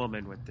 Is this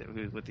woman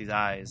with these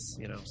eyes,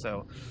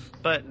 so,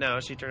 but no,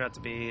 she turned out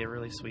to be a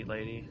really sweet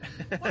lady.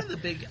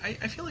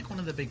 I feel like one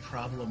of the big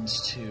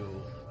problems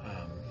to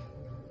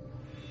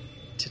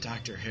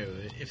Doctor Who,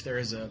 if there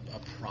is a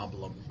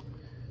problem,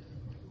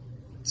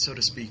 so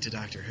to speak, to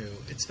Doctor Who,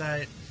 it's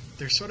that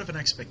there's sort of an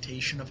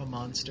expectation of a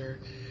monster.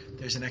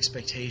 There's an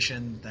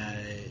expectation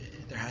that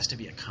there has to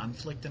be a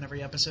conflict in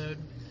every episode.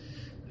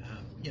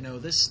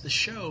 The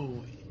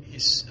show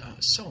is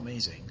so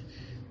amazing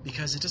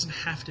because it doesn't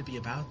have to be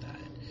about that.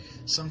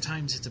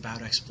 Sometimes it's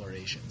about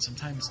exploration.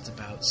 Sometimes it's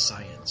about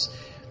science.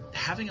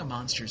 Having a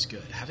monster is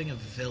good. Having a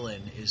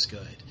villain is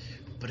good.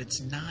 But it's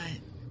not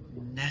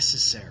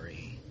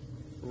necessary.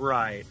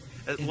 Right.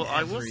 Well,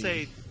 I will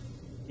say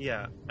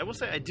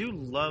I do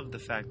love the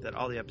fact that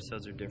all the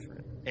episodes are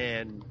different,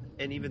 and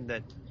even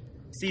that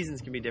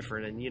seasons can be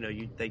different,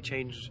 and they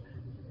change,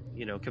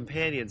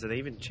 companions, and they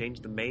even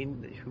change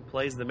who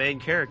plays the main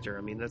character.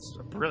 I mean, that's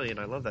brilliant.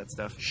 I love that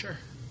stuff. Sure.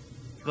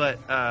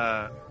 But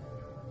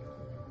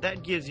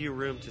that gives you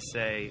room to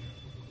say,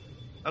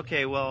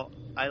 okay, well,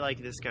 I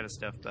like this kind of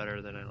stuff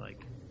better than I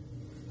like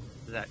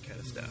that kind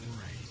of stuff.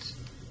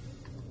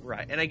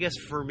 Right. And I guess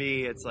for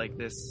me, it's like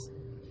this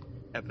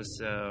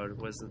episode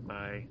wasn't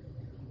my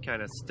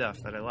kind of stuff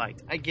that I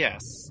liked. I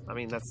guess. I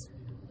mean, that's.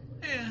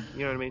 Yeah.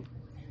 You know what I mean?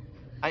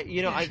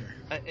 Sure.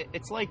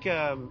 It's like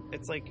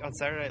on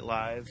Saturday Night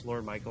Live,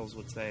 Lorne Michaels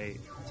would say,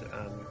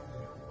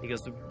 he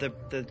goes,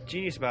 the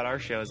genius about our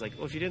show is like,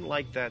 well, if you didn't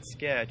like that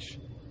sketch,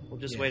 well,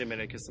 just wait a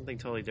minute because something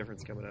totally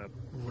different's coming up.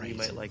 Right. You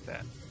might like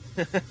that.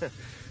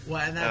 Well,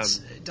 and that's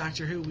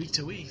Doctor Who week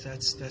to week.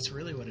 That's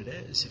really what it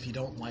is. If you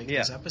don't like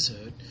this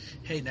episode,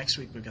 hey, next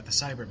week we've got the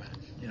Cybermen.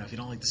 If you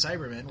don't like the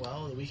Cybermen,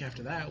 well, the week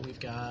after that we've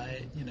got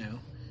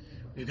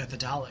we've got the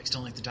Daleks.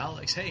 Don't like the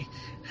Daleks? Hey,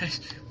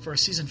 for a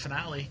season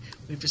finale,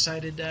 we've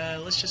decided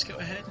let's just go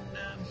ahead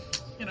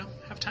and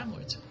have Time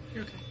Lords.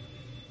 You're okay.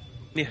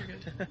 Yeah. You're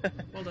good.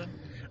 Well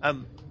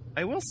done.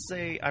 I will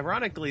say,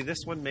 ironically, this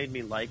one made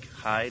me like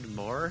Hyde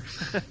more.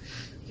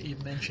 You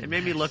mentioned it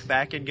made me look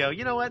back and go,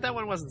 you know what, that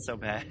one wasn't so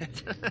bad.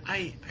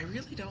 I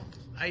really don't.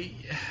 I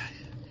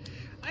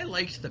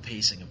liked the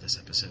pacing of this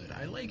episode.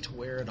 I liked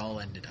where it all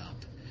ended up.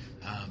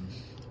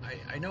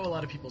 I know a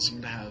lot of people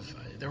seem to have.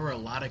 There were a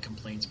lot of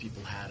complaints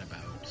people had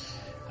about,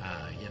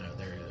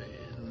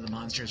 the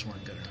monsters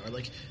weren't good enough, or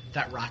like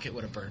that rocket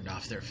would have burned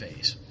off their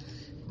face.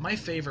 My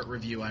favorite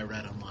review I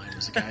read online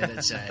was a guy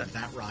that said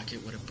that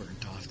rocket would have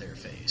burnt off their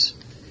face.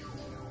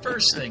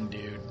 First thing,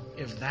 dude,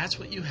 if that's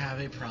what you have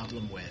a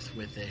problem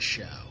with this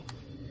show,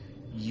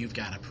 you've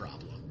got a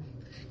problem.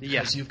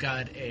 Because you've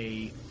got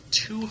a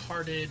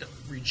two-hearted,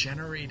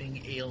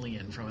 regenerating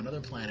alien from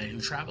another planet who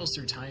travels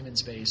through time and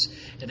space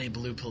in a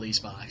blue police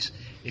box.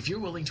 If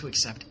you're willing to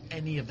accept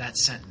any of that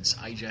sentence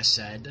I just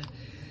said,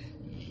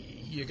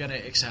 you're going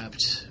to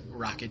accept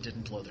rocket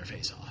didn't blow their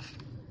face off.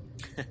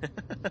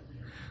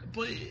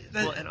 But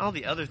and all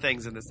the other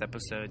things in this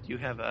episode, you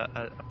have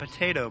a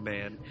potato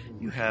man,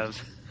 you have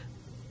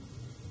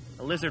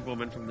a lizard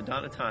woman from the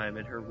dawn of time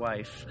and her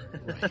wife.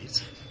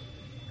 Right.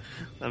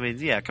 I mean,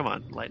 yeah, come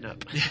on, lighten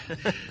up.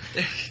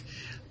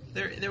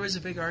 There was a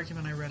big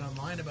argument I read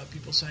online about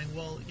people saying,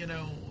 well,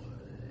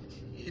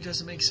 it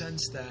doesn't make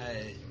sense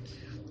that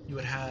you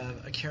would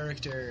have a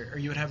character, or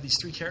you would have these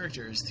three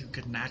characters who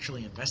could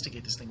naturally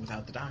investigate this thing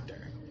without the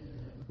Doctor.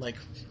 Like,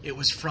 it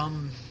was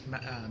from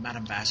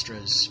Madame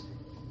Bastra's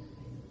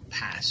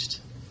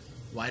past.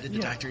 Why did the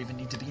Doctor even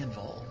need to be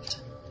involved?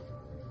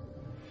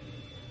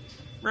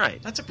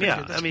 Right. That's a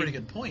pretty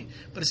good point.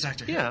 But it's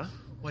Doctor Who. Yeah.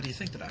 Why do you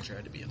think the Doctor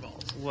had to be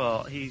involved?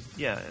 Well, it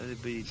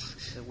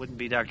wouldn't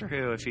be Doctor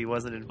Who if he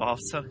wasn't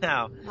involved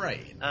somehow.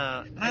 Right.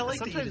 And I like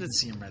that you didn't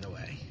see him right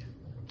away.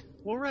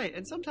 Well, right.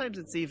 And sometimes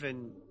it's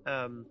even...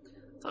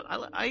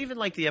 I even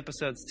like the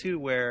episodes, too,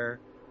 where...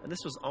 And this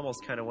was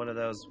almost kind of one of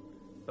those...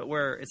 But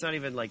where it's not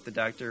even like the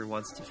Doctor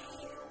wants to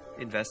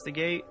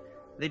investigate.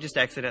 They just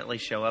accidentally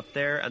show up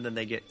there, and then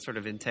they get sort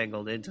of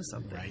entangled into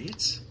something.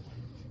 Right.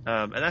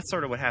 And that's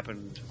sort of what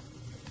happened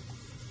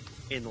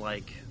in,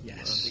 like,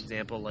 yes.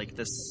 Example, like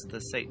the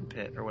Satan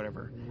pit or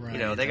whatever.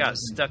 Right. They got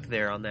stuck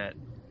there on that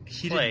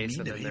place,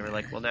 and then they were there.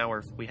 like, well,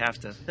 now we have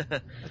to.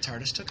 The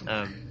TARDIS took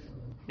them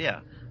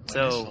yeah.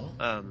 So,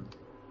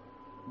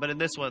 but in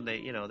this one,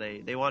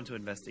 they want to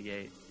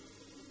investigate.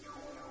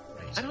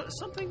 Right.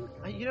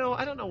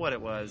 I don't know what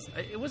it was.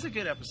 It was a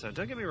good episode.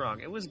 Don't get me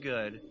wrong. It was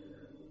good.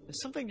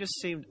 Something just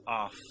seemed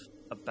off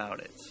about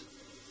it.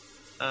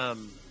 I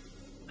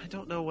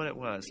don't know what it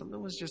was.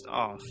 Something was just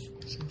off.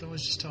 Something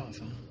was just off,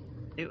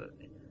 huh?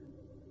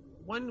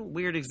 One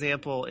weird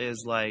example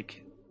is,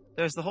 like,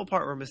 there's the whole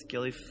part where Miss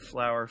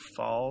Gilliflower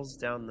falls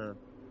down the...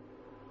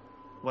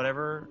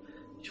 whatever.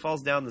 She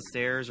falls down the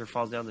stairs or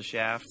falls down the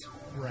shaft.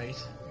 Right.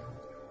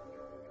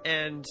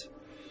 And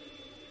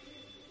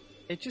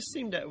it just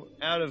seemed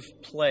out of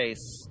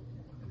place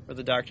for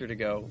the Doctor to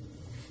go,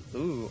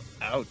 ooh,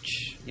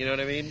 ouch. You know what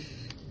I mean?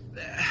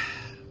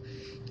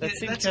 That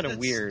seemed kind of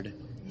weird.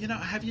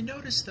 Have you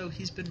noticed, though,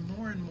 he's been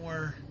more and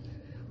more,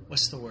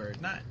 what's the word?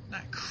 Not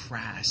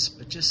crass,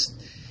 but just,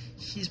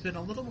 he's been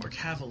a little more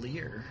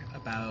cavalier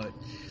about,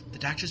 the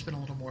Doctor's been a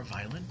little more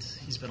violent.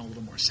 He's been a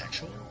little more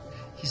sexual.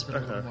 He's been a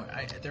little more,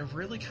 they're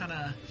really kind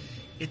of,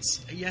 it's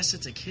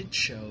a kid's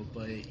show,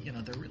 but,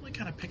 they're really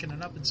kind of picking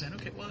it up and saying,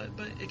 okay, well,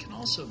 but it can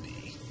also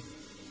be.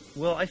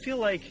 Well, I feel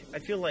like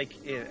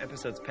in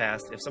episodes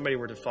past, if somebody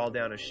were to fall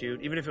down a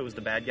chute, even if it was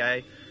the bad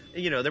guy,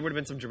 there would have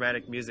been some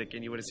dramatic music,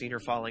 and you would have seen her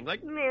falling,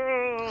 like,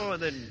 no,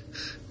 and then,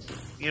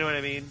 you know what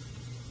I mean?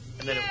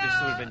 And then it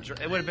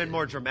would have been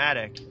more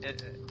dramatic.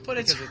 But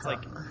it's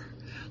like,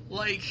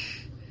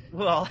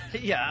 well,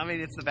 yeah, I mean,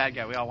 it's the bad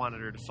guy. We all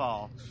wanted her to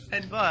fall,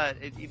 but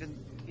it even,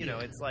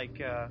 it's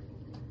like, I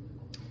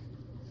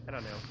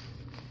don't know.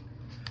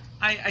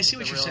 I see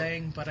what you're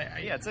saying, but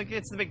yeah, it's like,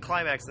 it's the big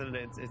climax, and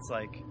it's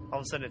like all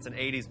of a sudden it's an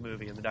 80s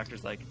movie, and the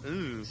Doctor's like,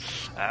 ooh,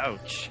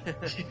 ouch.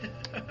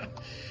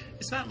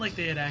 It's not like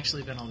they had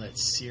actually been all that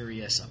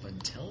serious up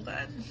until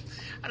then.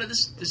 I know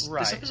this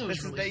episode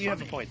was really funny. You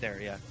have a point there,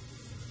 yeah.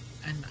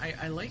 And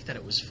I like that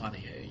it was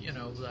funny.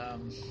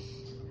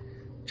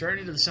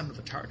 Journey to the Center of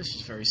the TARDIS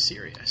was very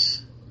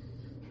serious,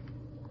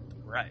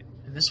 right?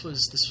 And this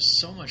was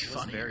so much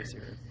funnier. Very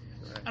serious.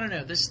 Right. I don't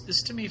know.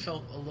 This to me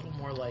felt a little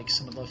more like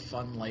some of the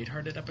fun,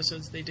 lighthearted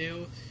episodes they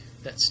do.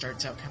 That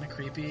starts out kind of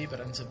creepy, but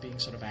ends up being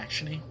sort of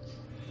actiony.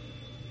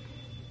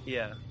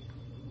 Yeah.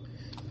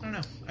 I don't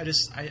know. I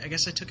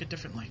guess I took it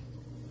differently.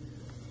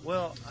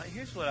 Well,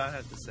 here's what I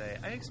have to say.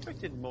 I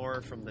expected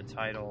more from the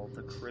title,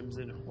 The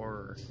Crimson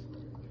Horror.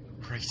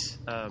 Right.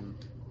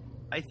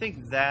 I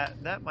think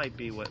that might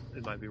be what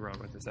it might be wrong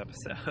with this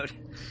episode.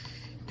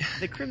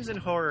 the Crimson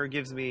Horror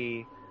gives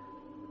me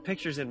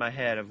pictures in my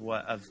head of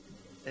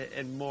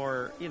and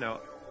more,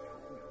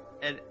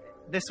 and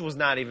this was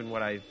not even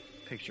what I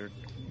pictured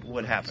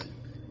would happen.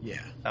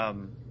 Yeah.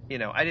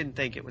 I didn't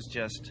think it was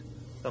just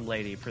some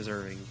lady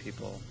preserving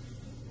people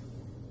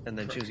and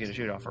then she was going to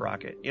shoot off a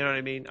rocket. You know what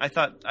I mean?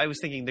 I was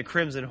thinking the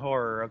Crimson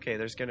Horror, okay,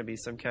 there's going to be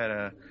some kind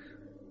of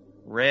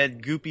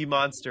red goopy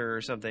monster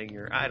or something,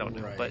 or I don't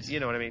know, Right. but you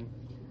know what I mean?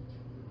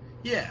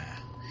 Yeah.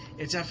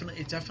 It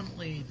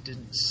definitely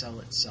didn't sell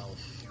itself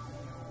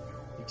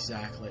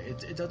exactly.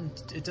 It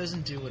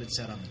doesn't do what it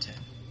said on the tin.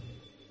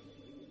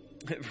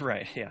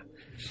 Right, yeah.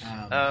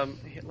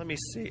 Here, let me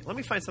see. Let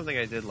me find something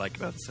I did like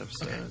about this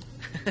episode.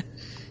 Okay.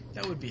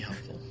 That would be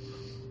helpful.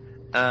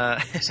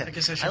 I guess I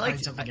should find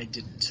something I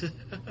didn't.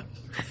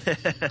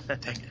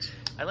 Dang it.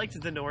 I liked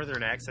the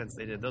northern accents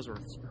they did. Those were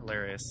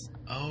hilarious.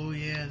 Oh,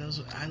 yeah.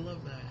 I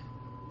love that.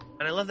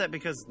 And I love that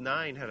because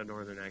 9 had a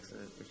northern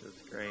accent, which is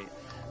great.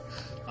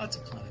 Lots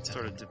of planets.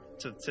 Sort of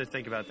to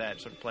think about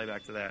that, sort of play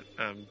back to that.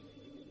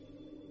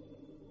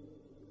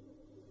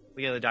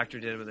 The Doctor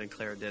did it, and then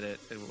Clara did it,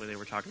 and when they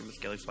were talking with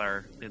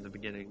Gallifrey in the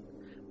beginning.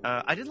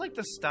 I did like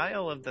the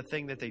style of the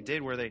thing that they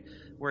did,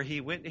 where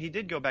he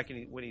did go back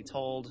and when he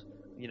told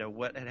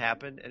what had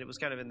happened, and it was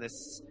kind of in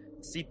this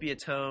sepia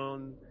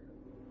tone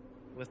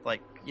with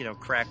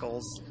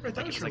crackles, Right,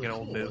 like it was really like an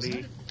old cool, movie.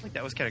 wasn't it? Like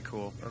that was kind of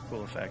cool, a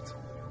cool effect.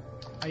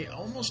 I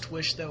almost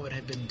wish, though, it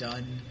had been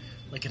done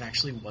like it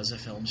actually was a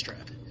film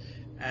strip,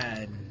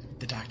 and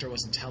the Doctor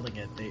wasn't telling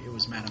it. It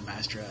was Madame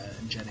Mastra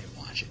and Jenny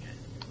watching it.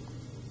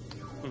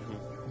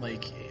 Mm-hmm.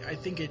 Like, I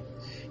think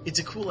it's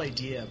a cool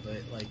idea,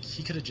 but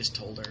he could have just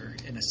told her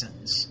in a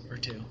sentence or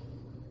two.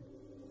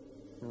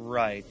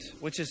 Right.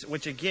 Which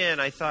again,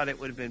 I thought it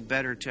would have been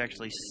better to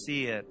actually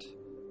see it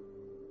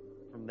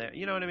from there.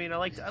 You know what I mean? I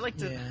like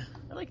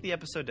the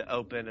episode to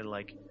open and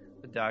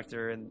the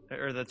Doctor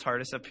or the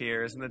TARDIS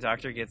appears and the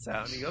Doctor gets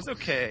out and he goes,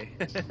 "Okay."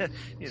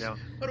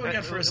 What do we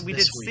got for us We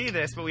this did week? see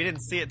this, but we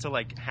didn't see it till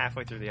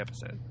halfway through the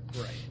episode.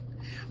 Right.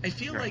 I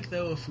feel like,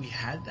 though, if we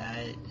had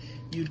that,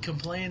 you'd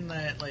complain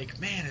that,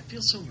 man, it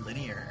feels so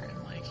linear, and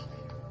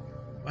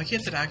why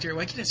can't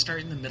it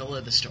start in the middle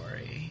of the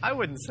story? I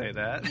wouldn't say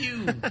that.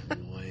 You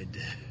would.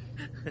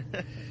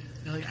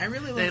 I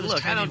really love Hey, those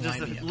look, I tiny don't just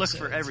wimey look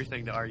for episodes.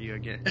 everything to argue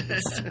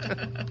against.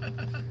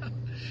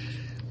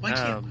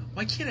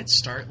 Why can't it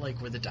start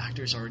where the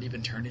Doctor's already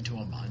been turned into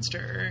a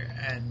monster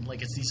and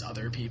it's these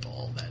other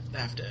people that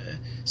have to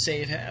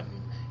save him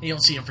and you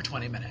don't see him for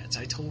 20 minutes?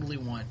 I totally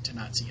want to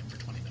not see him for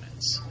 20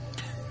 minutes.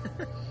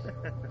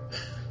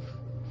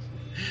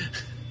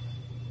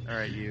 All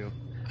right, you.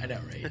 I know,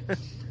 right?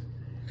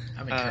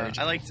 I'm encouraged.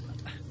 I liked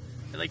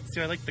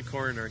the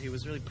coroner. He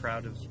was really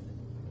proud of,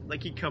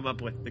 he'd come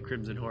up with the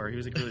Crimson Horror. He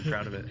was really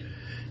proud of it.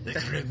 The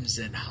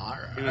Crimson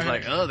Horror. He was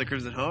like, "Oh, the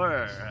Crimson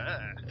Horror."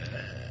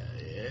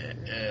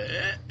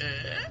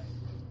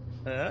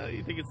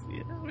 You think it's?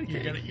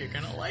 Yeah, You're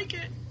gonna like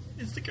it.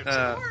 It's the Crimson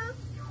Horror.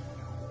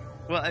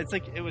 Well,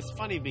 it was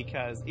funny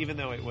because even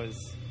though it was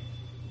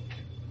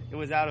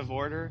out of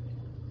order,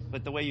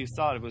 but the way you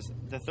saw it was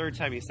the third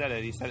time he said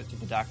it to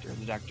the Doctor, and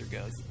the Doctor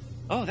goes,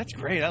 "Oh, that's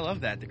great! I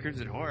love that, the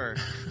Crimson Horror."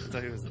 So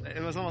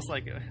it was almost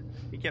like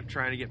he kept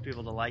trying to get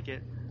people to like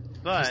it.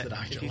 But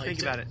if you think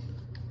about it,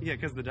 yeah,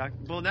 because the Doctor.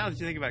 Well, now that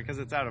you think about it, because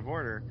it's out of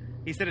order,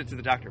 he said it to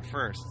the Doctor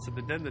first. So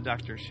then the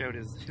Doctor showed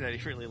that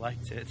he really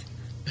liked it,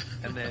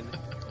 and then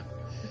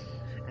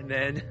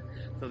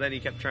he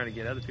kept trying to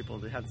get other people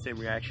to have the same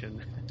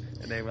reaction,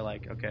 and they were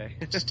like, "Okay."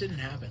 It just didn't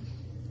happen.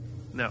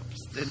 No, it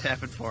just didn't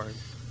happen for him.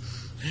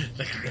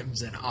 The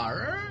Crimson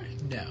Horror?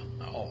 No.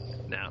 Oh,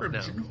 No,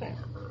 Crimson no.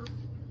 Horror.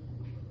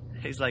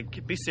 He's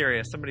like, "Be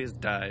serious, somebody has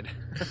died."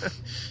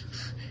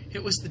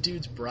 It was the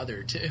dude's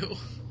brother, too.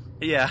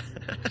 Yeah.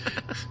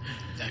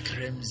 The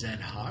Crimson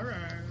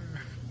Horror.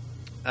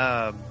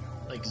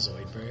 Like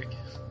Zoidberg.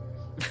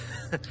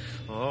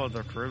 Oh,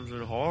 the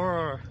Crimson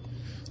Horror.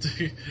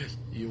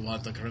 You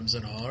want the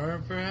Crimson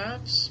Horror,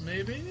 perhaps?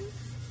 Maybe?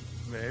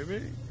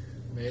 Maybe.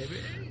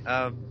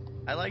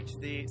 I liked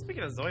speaking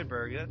of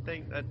Zoidberg,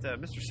 that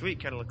Mr.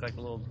 Sweet kind of looked like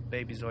a little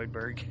baby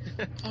Zoidberg.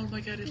 Oh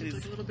my god, he looked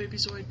like a little baby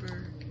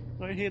Zoidberg.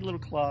 He had little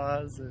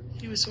claws.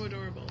 He was so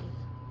adorable.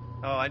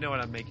 Oh, I know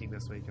what I'm making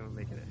this week. I'm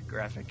making it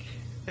graphic.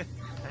 I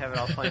have it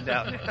all planned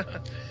out.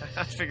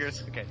 I figure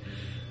it's okay.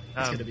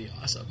 It's gonna be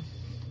awesome.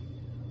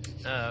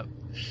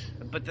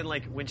 But then,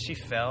 when she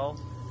fell,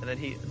 and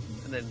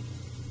then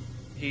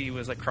he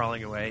was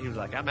crawling away. He was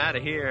like, "I'm out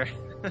of here."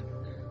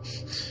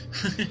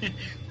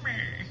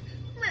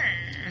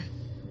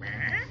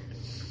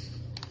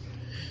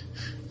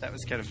 That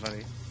was kind of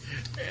funny.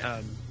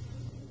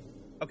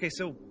 Okay,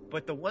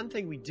 but the one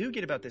thing we do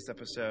get about this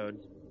episode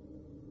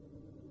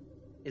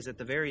is at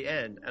the very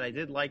end, and I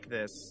did like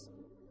this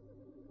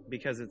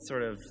because it's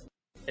sort of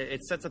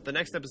it sets up the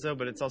next episode,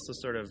 but it's also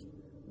sort of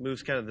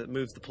moves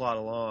the plot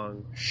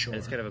along. Sure. And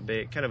it's kind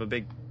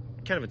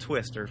of a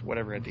twist or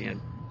whatever at the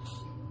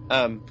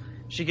end.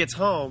 She gets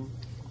home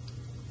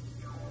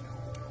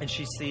and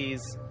she sees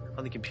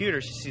on the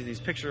computer these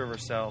pictures of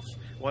herself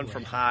one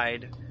from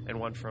Hyde and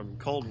one from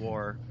Cold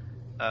War.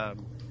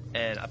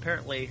 And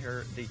apparently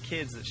the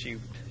kids that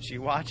she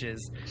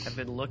watches have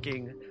been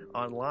looking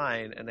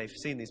online and they've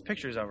seen these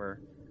pictures of her.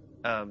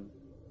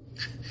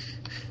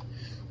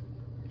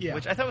 Yeah.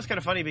 Which I thought was kind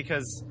of funny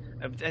because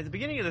at the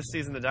beginning of this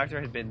season, the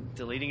Doctor had been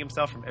deleting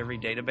himself from every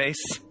database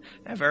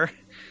ever.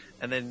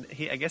 And then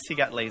I guess he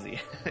got lazy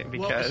because...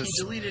 Well, he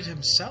deleted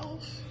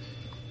himself.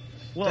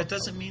 Well, that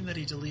doesn't mean that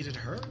he deleted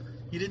her.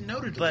 He didn't know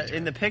to delete But her.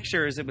 in the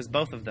pictures, it was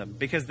both of them.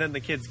 Because then the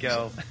kids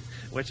go,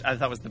 which I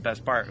thought was the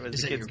best part,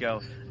 was the kids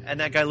go, and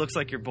that guy looks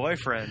like your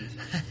boyfriend.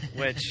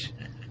 Which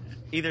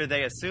either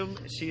they assume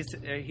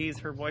he's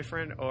her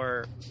boyfriend,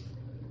 or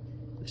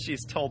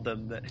she's told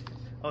them that,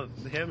 oh,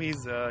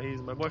 he's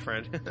my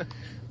boyfriend.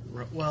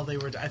 Well,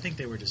 I think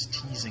they were just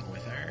teasing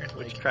with her.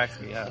 Which cracks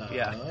me up,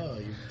 yeah. Oh,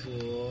 your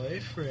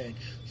boyfriend.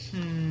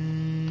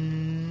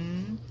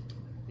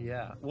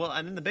 Yeah. Well,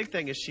 and then the big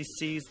thing is she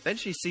sees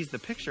the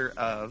picture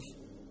of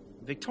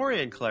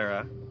Victoria and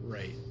Clara.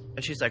 Right.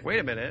 And she's like, wait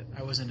a minute.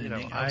 I wasn't in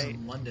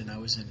London. I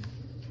was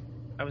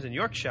in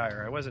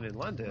Yorkshire. I wasn't in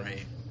London.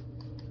 Right.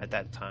 At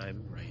that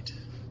time. Right.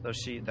 So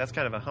that's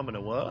kind of a hum and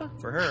a wah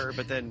for her,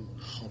 but then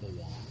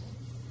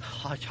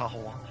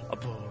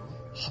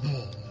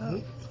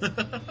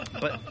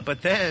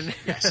but then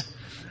yes.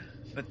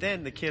 But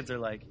then the kids are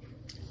like,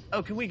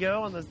 "Oh, can we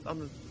go on the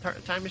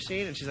time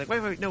machine?" And she's like,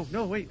 "Wait, no,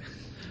 wait."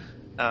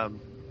 And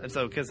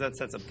so because that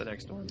sets up the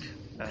next one.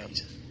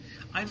 Right.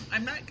 I'm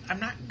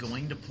not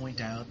going to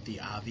point out the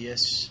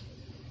obvious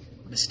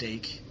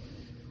mistake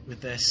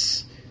with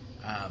this.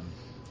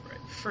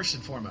 First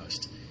and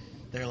foremost,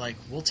 they're like,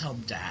 "We'll tell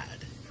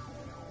Dad."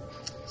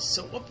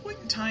 So, at what point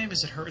in time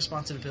is it her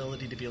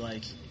responsibility to be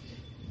like,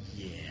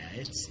 "Yeah,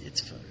 it's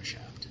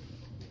photoshopped"?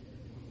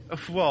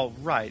 Well,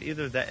 right.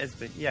 Either that it's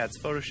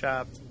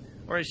photoshopped,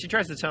 or she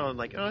tries to tell him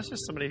like, "Oh, it's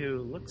just somebody who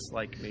looks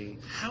like me."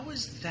 How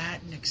is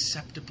that an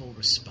acceptable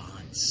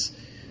response?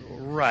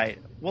 Right.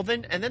 Well,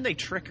 then they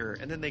trick her,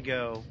 and then they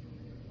go,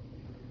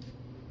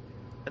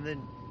 and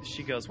then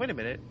she goes, "Wait a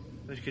minute,"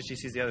 because she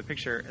sees the other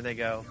picture, and they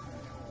go,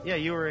 "Yeah,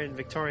 you were in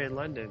Victorian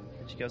London,"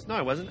 and she goes, "No,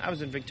 I wasn't. I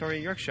was in Victoria,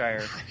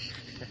 Yorkshire."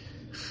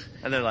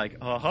 And they're like,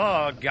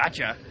 "Oh,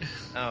 gotcha,"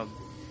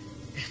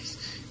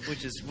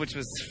 which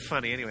was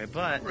funny anyway.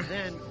 But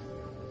then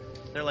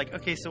they're like,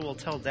 "Okay, so we'll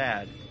tell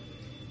Dad,"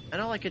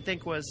 and all I could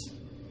think was,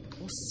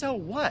 "Well, so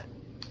what?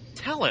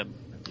 Tell him.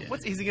 Yeah.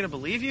 Is he going to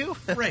believe you?"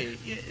 Right.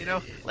 You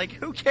know, like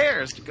who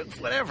cares?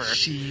 Whatever.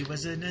 She's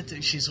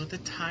with a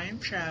time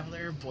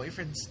traveler.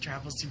 Boyfriend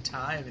travels through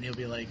time, and he'll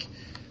be like,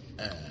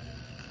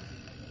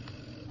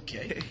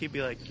 okay. He'd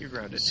be like, "You're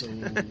grounded." So,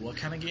 what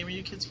kind of game are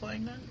you kids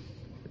playing then?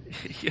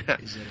 Yeah.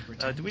 Is it a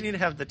pretend? Do we need to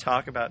have the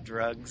talk about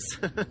drugs?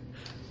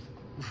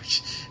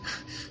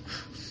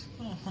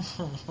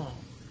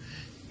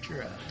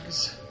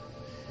 Drugs.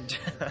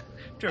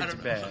 Drugs are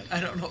bad.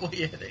 I don't know. Well,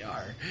 yeah, they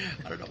are.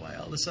 I don't know why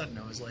all of a sudden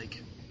I was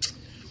like,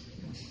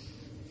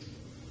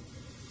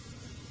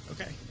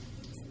 okay.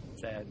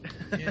 Sad.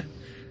 Yeah.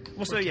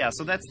 Well, so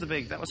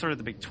that was sort of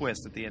the big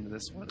twist at the end of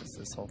this one, is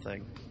this whole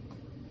thing.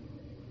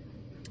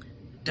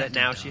 That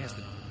now she has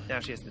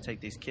to take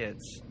these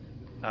kids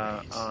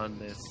on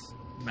this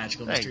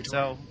magical thing. mystery tour.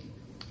 So,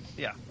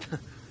 yeah.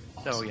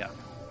 Awesome. So, yeah.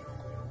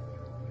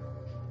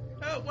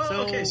 Oh, well,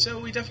 okay, so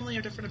we definitely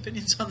have different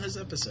opinions on this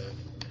episode.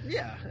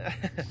 Yeah.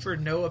 For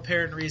no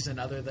apparent reason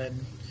other than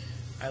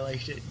I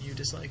liked it and you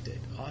disliked it.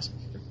 Awesome.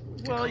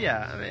 Well,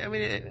 yeah. I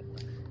mean,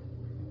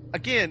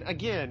 again,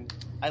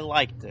 I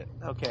liked it.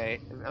 Okay.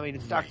 I mean,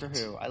 it's Doctor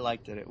Who. I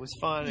liked it. It was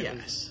fun.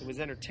 Yes. It was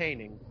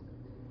entertaining.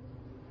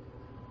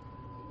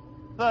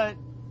 But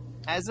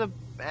as a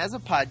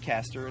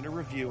podcaster and a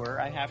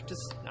reviewer, I have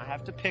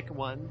to pick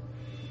one.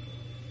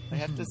 I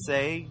have to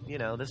say,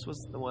 this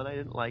was the one I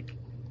didn't like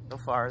so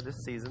far this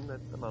season.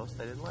 That the most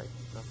I didn't like.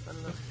 So, I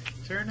don't know.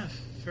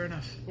 Fair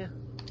enough. Yeah.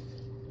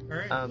 All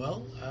right.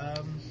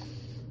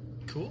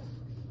 Cool.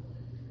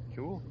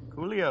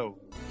 Coolio.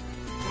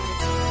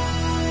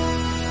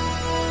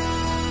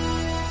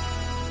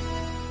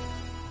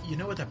 You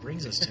know what that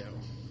brings us to?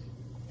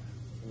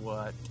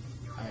 What?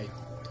 I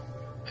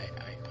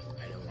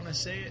don't want to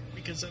say it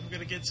because I'm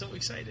gonna get so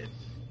excited.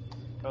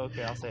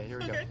 Okay, I'll say it. Here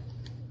we go.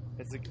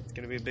 It's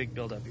gonna be a big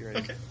build up. You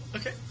ready?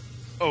 Okay.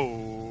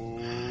 Oh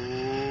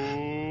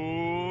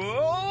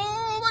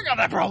my God,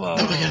 that promo!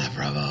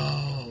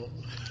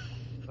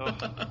 Oh.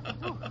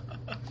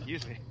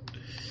 Excuse me.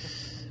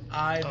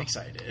 I'm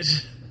excited.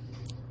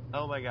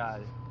 Oh my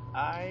God,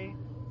 I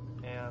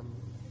am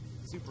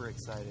super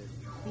excited.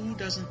 Who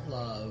doesn't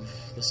love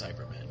the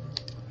Cybermen?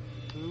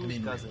 Who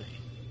doesn't? Really.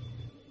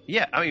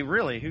 Yeah, I mean,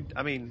 really.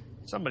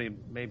 Somebody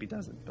maybe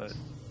doesn't, but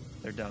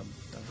they're dumb.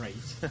 Right.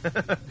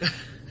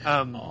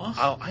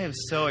 I am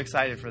so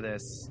excited for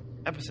this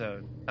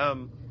episode.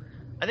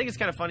 I think it's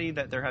kind of funny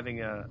that they're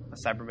having a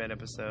Cyberman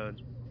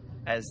episode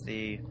as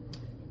the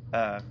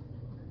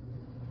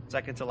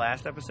second to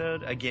last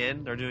episode.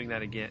 Again, they're doing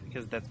that again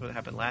because that's what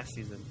happened last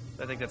season.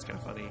 I think that's kind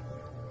of funny.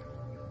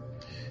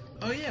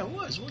 Oh yeah, it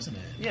was, wasn't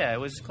it? Yeah, it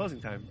was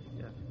closing time.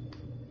 Yeah.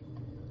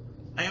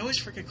 I always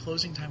forget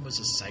Closing Time was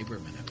a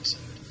Cyberman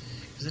episode.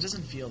 Because it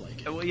doesn't feel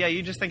like it. Well, yeah,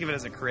 you just think of it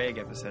as a Craig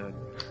episode.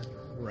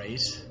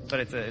 Right. But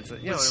it's a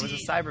it was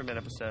a Cyberman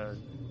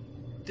episode.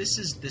 This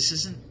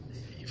isn't,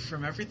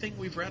 from everything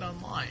we've read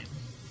online,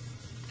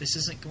 this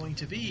isn't going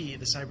to be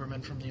the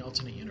Cybermen from the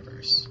alternate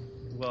universe.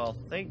 Well,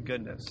 thank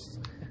goodness.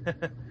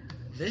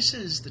 This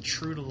is the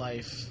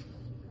true-to-life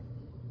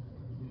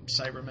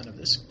Cybermen of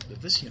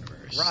this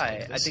universe.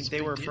 Right. Like, I think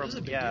they were from,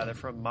 deal. they're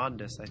from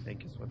Mondus, I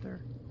think is what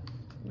their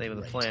name of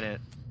the planet.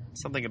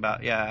 Something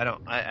about, I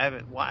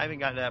haven't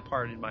gotten to that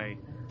part in my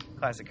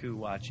Classic Who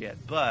watch yet,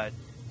 but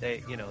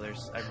they,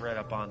 I've read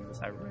up on the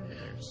Cybermen,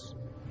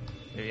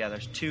 and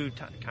there's two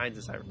kinds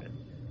of Cybermen.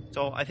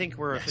 So I think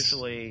we're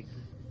officially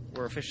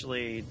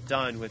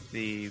done with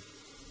the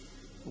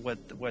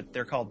what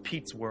they're called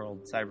Pete's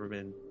World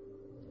Cybermen.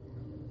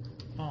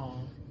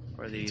 Oh.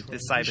 Or the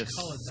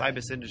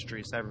Cybus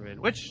Industry Cybermen,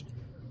 which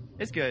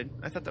is good.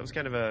 I thought that was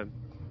kind of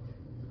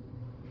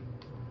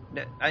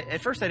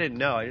at first I didn't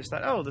know. I just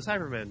thought, oh, the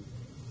Cybermen.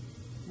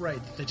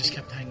 Right. They just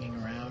kept hanging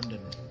around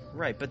and.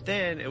 Right, but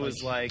then it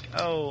was like,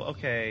 oh,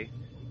 okay.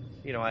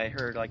 I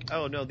heard like,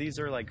 oh no, these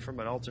are like from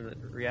an alternate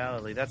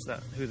reality. That's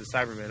not who the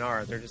Cybermen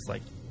are. They're just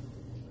like,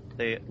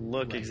 they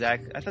look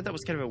exactly. I thought that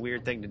was kind of a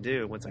weird thing to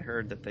do once I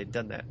heard that they'd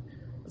done that.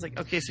 I was like,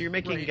 okay, so you're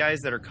making guys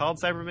that are called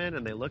Cybermen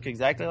and they look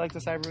exactly like the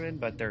Cybermen,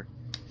 but they're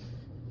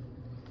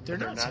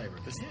not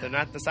Cybermen. They're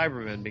not the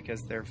Cybermen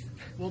because they're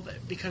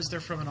because they're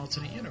from an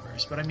alternate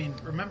universe. But I mean,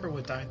 remember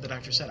what the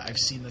doctor said. I've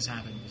seen this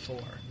happen before.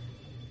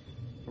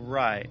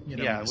 Right.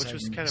 Which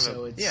was kind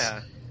of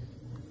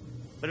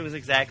but it was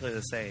exactly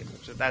the same.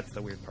 That's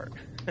the weird part.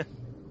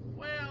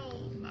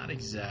 Well, not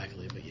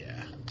exactly, but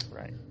yeah.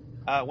 Right.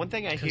 One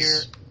thing I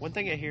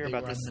hear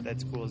about this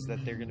that's cool is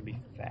that they're going to be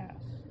fast.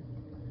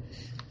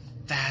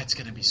 That's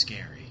going to be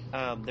scary.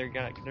 They're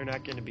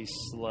not going to be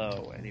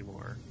slow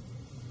anymore.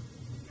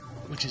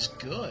 Which is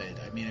good.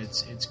 I mean,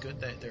 it's good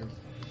that they're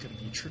going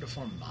to be true to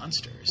form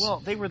monsters. Well,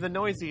 they were the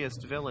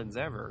noisiest villains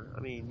ever.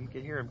 I mean, you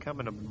could hear them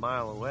coming a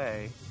mile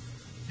away.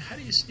 How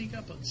do you sneak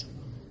up on someone?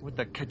 With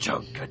the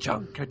ka-chunk,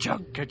 ka-chunk,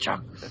 ka-chunk,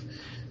 ka-chunk.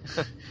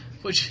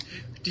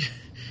 Do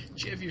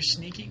you have your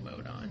sneaking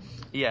mode on?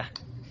 Yeah.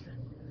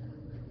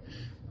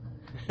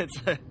 It's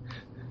a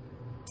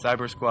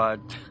Cyber Squad.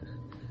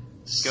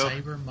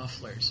 Cyber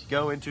mufflers.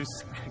 Go into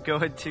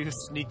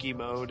sneaky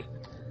mode,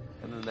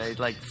 and then they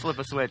like flip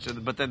a switch,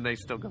 but then they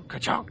still go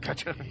ka-chunk,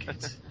 ka-chunk.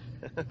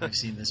 I've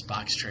seen this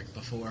box trick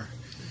before.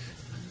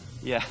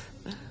 Yeah.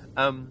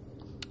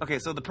 Okay,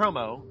 so the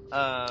promo.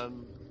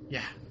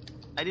 Yeah.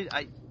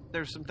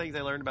 There's some things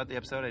I learned about the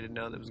episode I didn't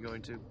know that was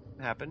going to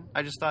happen.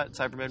 I just thought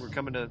Cybermen were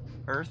coming to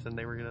Earth and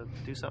they were going to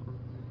do something.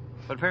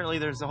 But apparently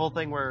there's a whole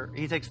thing where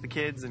he takes the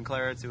kids and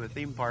Clara to a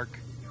theme park,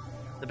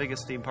 the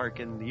biggest theme park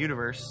in the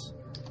universe,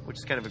 which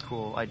is kind of a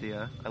cool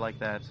idea. I like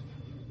that.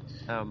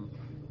 And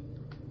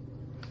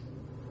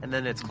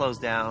then it's closed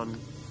down,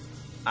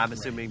 I'm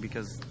assuming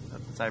because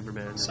of the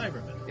Cybermen.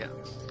 Cybermen. Yeah.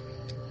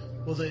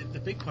 Well, the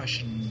big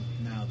question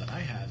now that I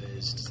have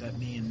is, does that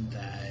mean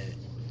that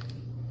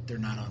they're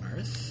not on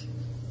Earth?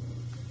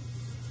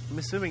 I'm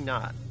assuming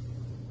not.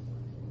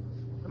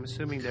 I'm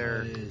assuming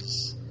they're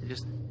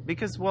just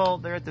because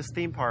they're at this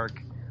theme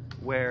park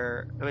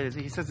where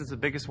he says it's the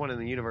biggest one in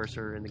the universe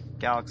or in the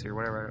galaxy or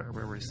whatever. I don't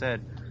remember what he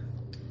said.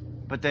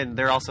 But then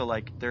they're also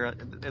like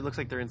it looks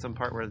like they're in some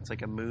part where it's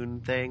like a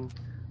moon thing,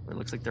 where it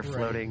looks like they're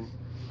floating.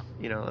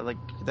 Like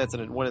that's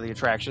one of the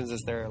attractions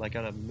is they're like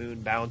on a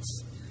moon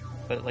bounce,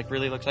 but it like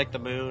really looks like the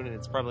moon, and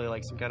it's probably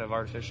like some kind of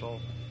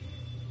artificial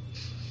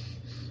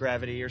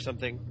gravity or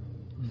something.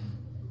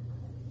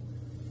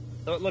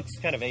 So it looks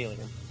kind of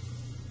alien.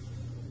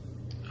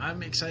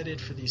 I'm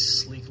excited for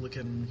these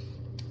sleek-looking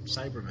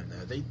Cybermen,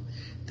 though.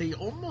 They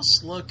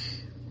almost look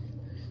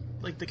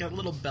like they got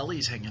little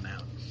bellies hanging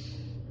out.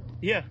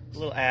 Yeah,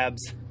 little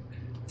abs,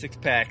 6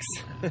 packs.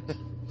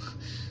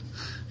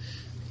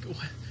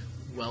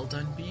 Well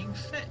done being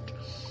fit.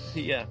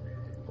 Yeah.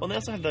 Well, they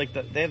also have they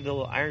have the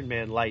little Iron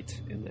Man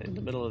light in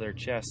the middle of their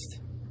chest,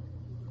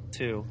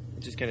 too,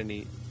 which is kind of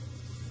neat.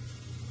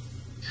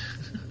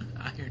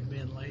 Iron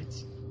Man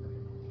lights.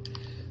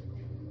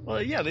 Well,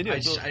 yeah, they do.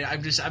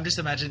 I'm just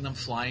imagining them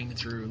flying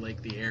through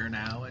like the air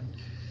now, and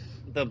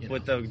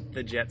with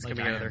the jets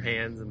coming out of their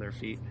hands and their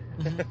feet.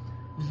 Mm-hmm.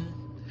 Mm-hmm.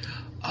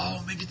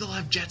 Oh, maybe they'll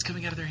have jets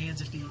coming out of their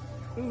hands and feet.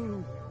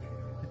 Ooh.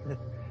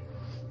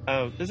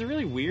 There's a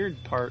really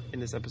weird part in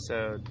this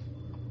episode.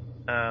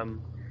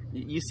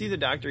 You see the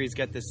Doctor; he's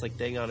got this like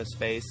thing on his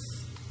face,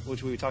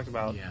 which we talked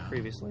about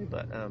previously,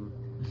 but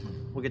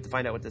we'll get to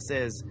find out what this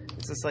is.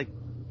 It's this like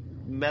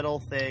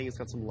metal thing. It's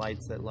got some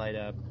lights that light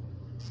up.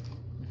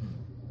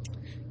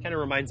 Kind of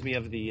reminds me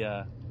of the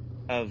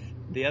other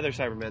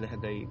Cybermen that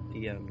had the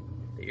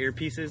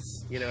earpieces.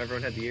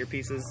 Everyone had the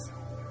earpieces.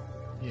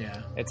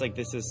 Yeah. It's like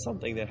this is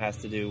something that has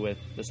to do with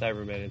the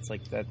Cybermen. It's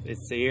like that.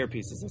 It's the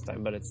earpieces this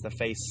time, but it's the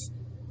face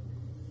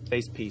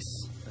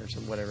piece or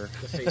some whatever.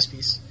 The face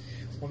piece.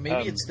 Well,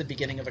 maybe it's the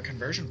beginning of a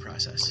conversion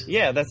process.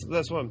 Yeah, that's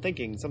what I'm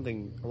thinking.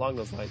 Something along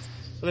those lines.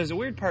 But there's a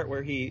weird part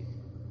where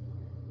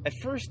at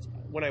first,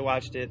 when I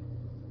watched it,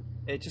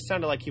 it just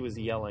sounded like he was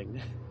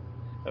yelling.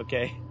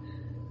 Okay?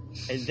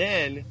 And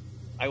then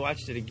I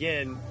watched it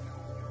again.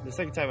 The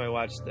second time I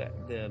watched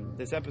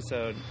this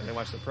episode, and I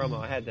watched the promo,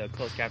 I had the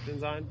closed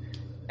captions on,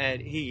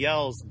 and he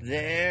yells,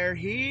 "They're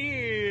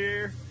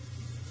here!"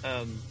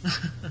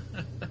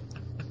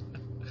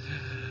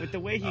 With the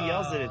way he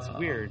yells it, it's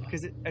weird.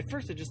 Because at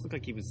first it just looked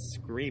like he was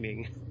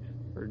screaming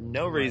for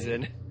no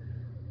reason.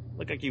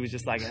 Looked like he was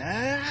just like,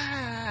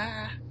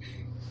 "Ah!"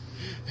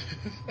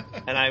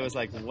 And I was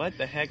like, what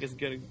the heck is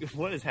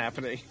what is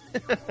happening?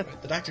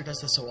 The Doctor does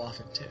this so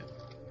often, too.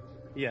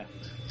 Yeah.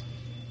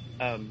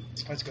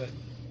 That's good.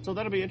 So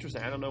that'll be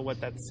interesting. I don't know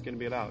what that's going to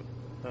be about.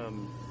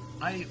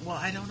 I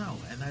don't know.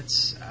 And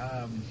that's...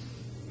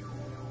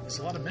 there's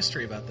a lot of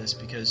mystery about this,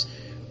 because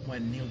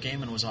when Neil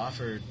Gaiman was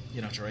offered,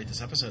 to write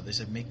this episode, they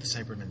said, make the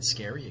Cybermen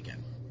scary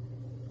again.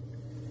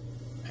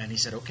 And he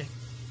said, okay.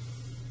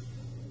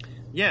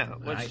 Yeah,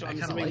 which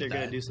I'm assuming they're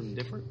going to do some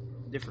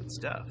different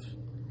stuff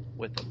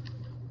with them.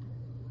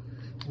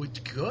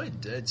 Which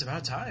good. It's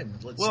about time.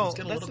 Let's get a little bit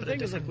of different... Well, that's the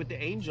thing, is like with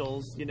the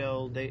Angels,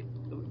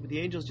 the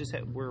Angels just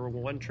were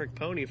one trick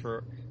pony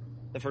for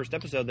the first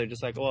episode. They're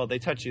just like, well, they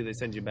touch you, they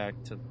send you back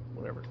to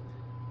whatever.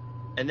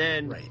 And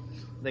then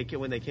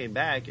when they came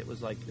back, it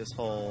was like this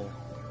whole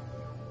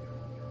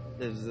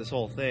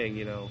thing,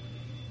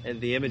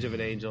 and the image of an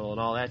angel and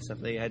all that stuff.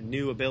 They had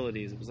new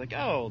abilities. It was like,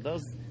 oh,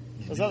 those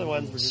other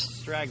ones were just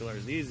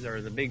stragglers. These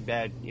are the big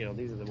bad,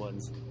 these are the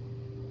ones.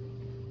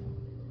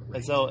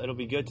 And so it'll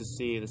be good to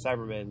see the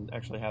Cybermen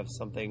actually have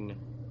something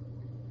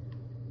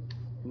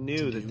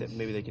new that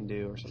maybe they can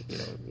do or something,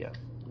 yeah.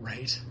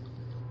 Right.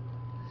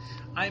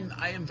 I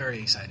am very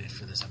excited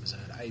for this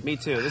episode. Me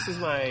too. This is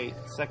my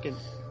second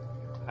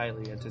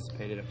highly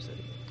anticipated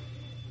episode.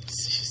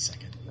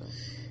 Second.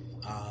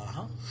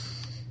 Uh-huh.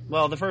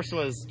 Well, the first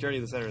was Journey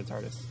to the Center of the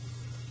TARDIS,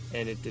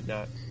 and it did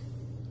not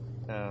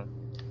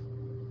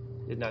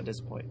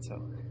disappoint,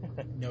 so...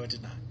 No, it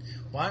did not.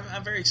 Well,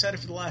 I'm very excited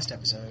for the last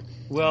episode.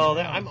 Well,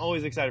 I'm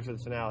always excited for the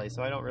finale,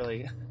 so I don't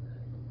really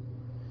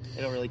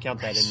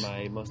count that in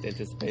my most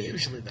anticipated.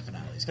 Usually the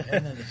finale's good.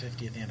 And then the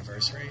 50th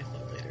anniversary a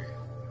little later.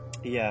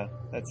 Yeah,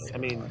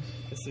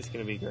 it's just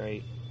going to be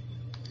great.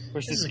 We're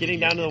just getting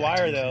down to the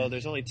wire, though.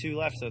 There's only 2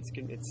 left, so it's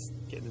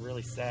getting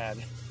really sad.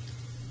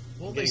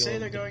 Well, they say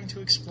they're going to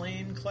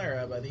explain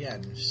Clara by the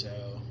end, so...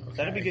 Okay.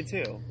 That'd be good,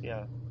 too,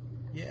 yeah.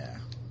 Yeah.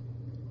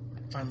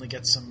 Finally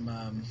get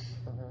some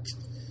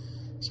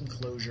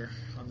closure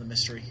on the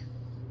mystery.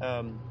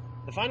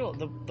 The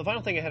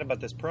final thing I had about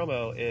this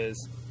promo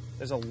is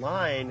there's a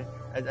line,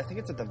 I think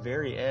it's at the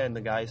very end,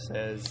 the guy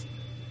says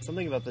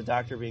something about the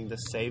Doctor being the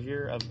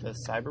savior of the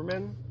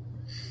Cybermen.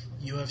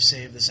 You have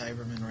saved the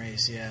Cybermen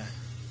race, yeah.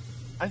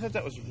 I thought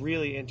that was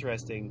really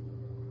interesting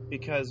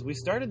because we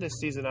started this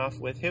season off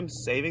with him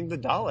saving the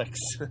Daleks.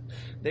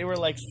 They were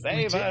like,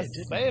 save us,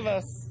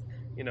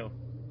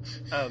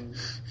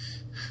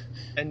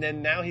 and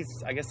then now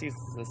I guess he's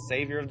the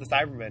savior of the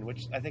Cybermen,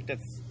 which I think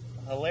that's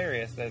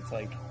hilarious. That it's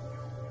like,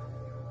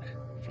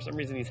 for some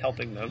reason, he's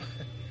helping them.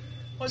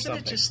 Wasn't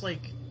it just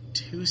like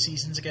 2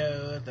 seasons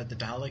ago that the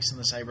Daleks and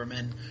the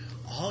Cybermen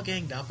all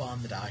ganged up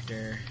on the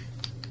Doctor?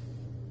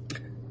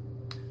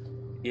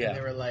 Yeah. And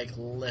they were like,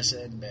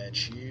 listen,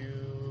 bitch,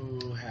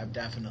 you have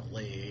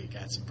definitely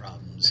got some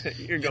problems.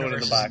 You're going in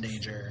the box. In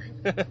danger.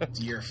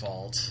 It's your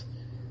fault.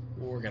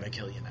 We're going to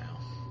kill you now.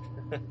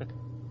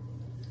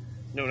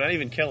 No, not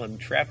even kill him.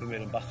 Trap him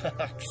in a box.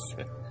 Trap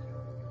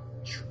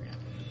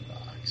him in a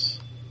box.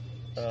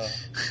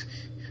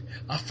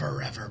 A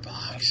forever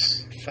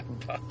box.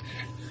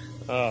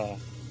 Oh.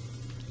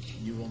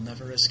 You will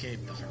never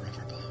escape the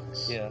forever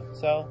box. Yeah.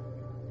 So,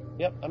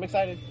 yep, I'm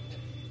excited.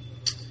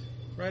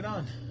 Right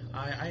on.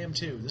 I am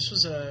too. This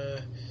was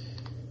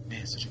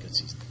such a good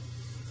season.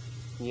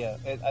 Yeah.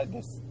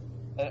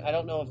 I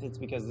don't know if it's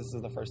because this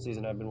is the first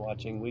season I've been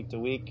watching week to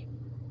week.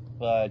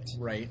 But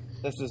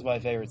this is my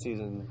favorite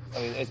season. I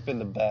mean, it's been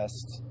the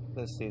best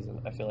this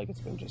season. I feel like it's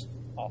been just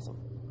awesome.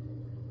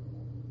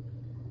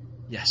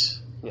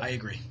 Yes, yeah. I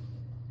agree.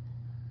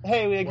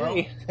 Hey, we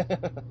agree.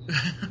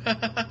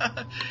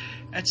 Well,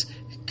 that's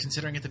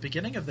considering at the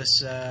beginning of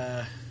this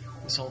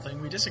whole thing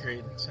we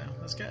disagreed. So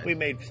that's good. We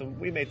made some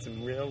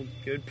real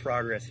good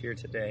progress here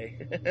today.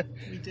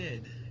 We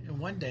did, and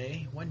one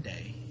day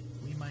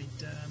we might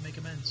make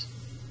amends.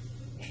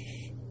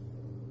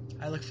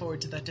 I look forward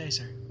to that day,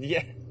 sir.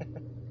 Yeah.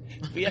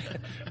 We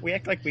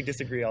act like we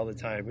disagree all the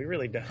time. We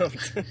really don't.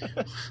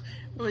 It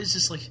was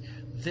just like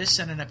this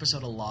and an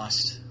episode of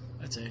Lost.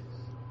 That's it.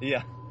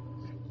 Yeah.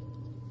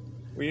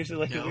 We're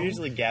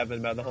usually gabbing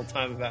about the whole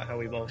time about how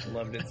we both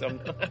loved it so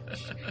much.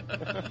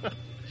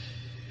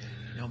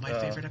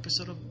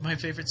 My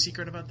favorite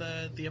secret about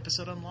the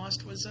episode on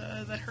Lost was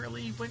that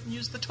Hurley went and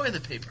used the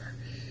toilet paper.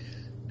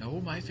 No,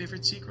 my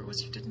favorite secret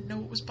was you didn't know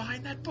what was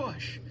behind that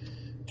bush.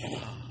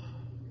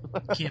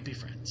 Can't be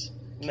friends.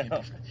 Can't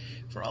be friends.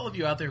 For all of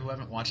you out there who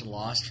haven't watched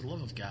Lost, for the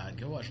love of God,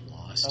 go watch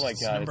Lost. Oh my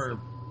God,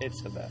 it's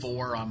it's the best.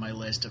 4 on my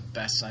list of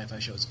best sci-fi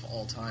shows of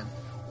all time.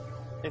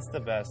 It's the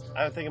best.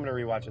 I think I'm going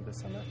to rewatch it this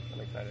summer.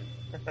 I'm excited.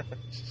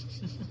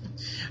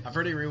 I've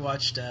already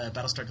rewatched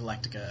Battlestar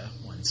Galactica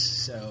once,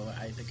 so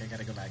I think I got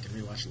to go back and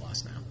rewatch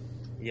Lost now.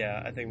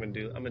 Yeah, I think I'm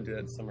gonna do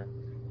that this summer.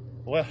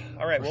 Well,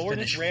 all right. Well, we're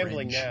just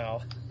rambling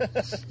now.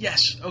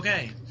 Yes.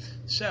 Okay.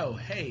 So,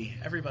 hey,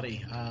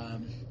 everybody,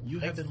 you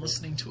have been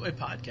listening to a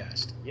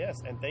podcast.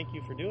 Yes, and thank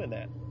you for doing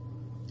that.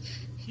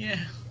 Yeah,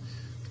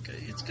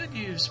 it's good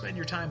you spend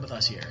your time with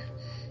us here.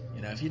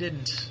 You know, if you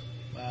didn't,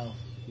 well,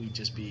 we'd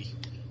just be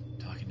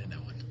talking to no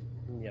one.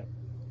 Yep.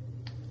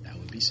 That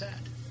would be sad.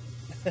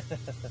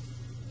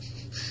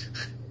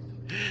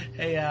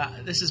 Hey,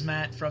 this is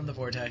Matt from the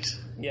Vortex.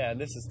 Yeah,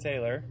 this is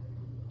Taylor.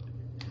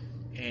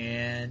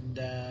 And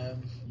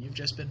you've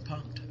just been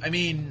punked. I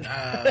mean,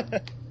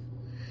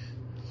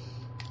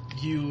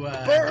 you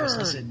just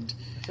listened.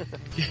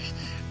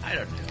 I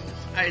don't know.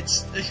 I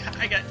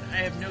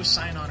have no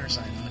sign-on or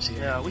sign-offs here.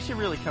 Yeah, we should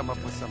really come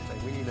up with something.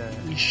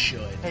 We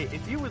should. Hey,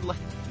 if you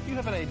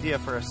have an idea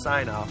for a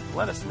sign-off,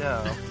 let us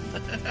know.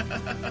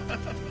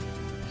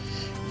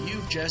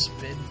 You've just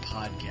been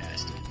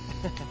podcasted.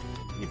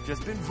 You've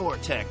just been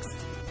vortexed.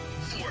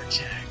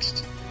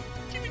 Vortexed.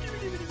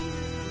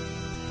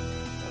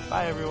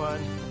 Bye, everyone.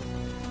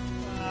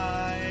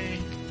 Bye.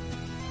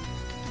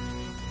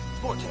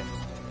 Vortex.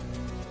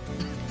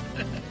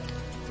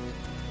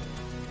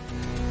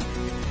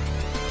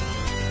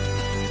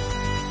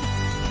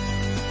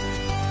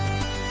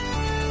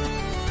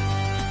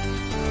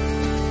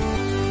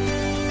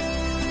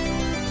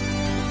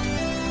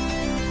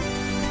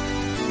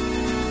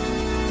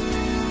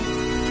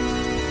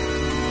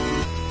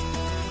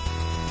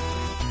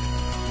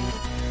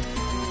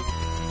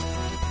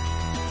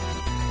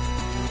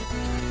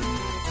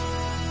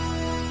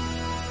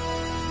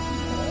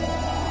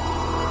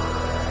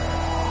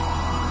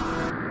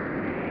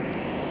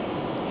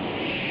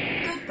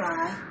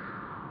 Goodbye.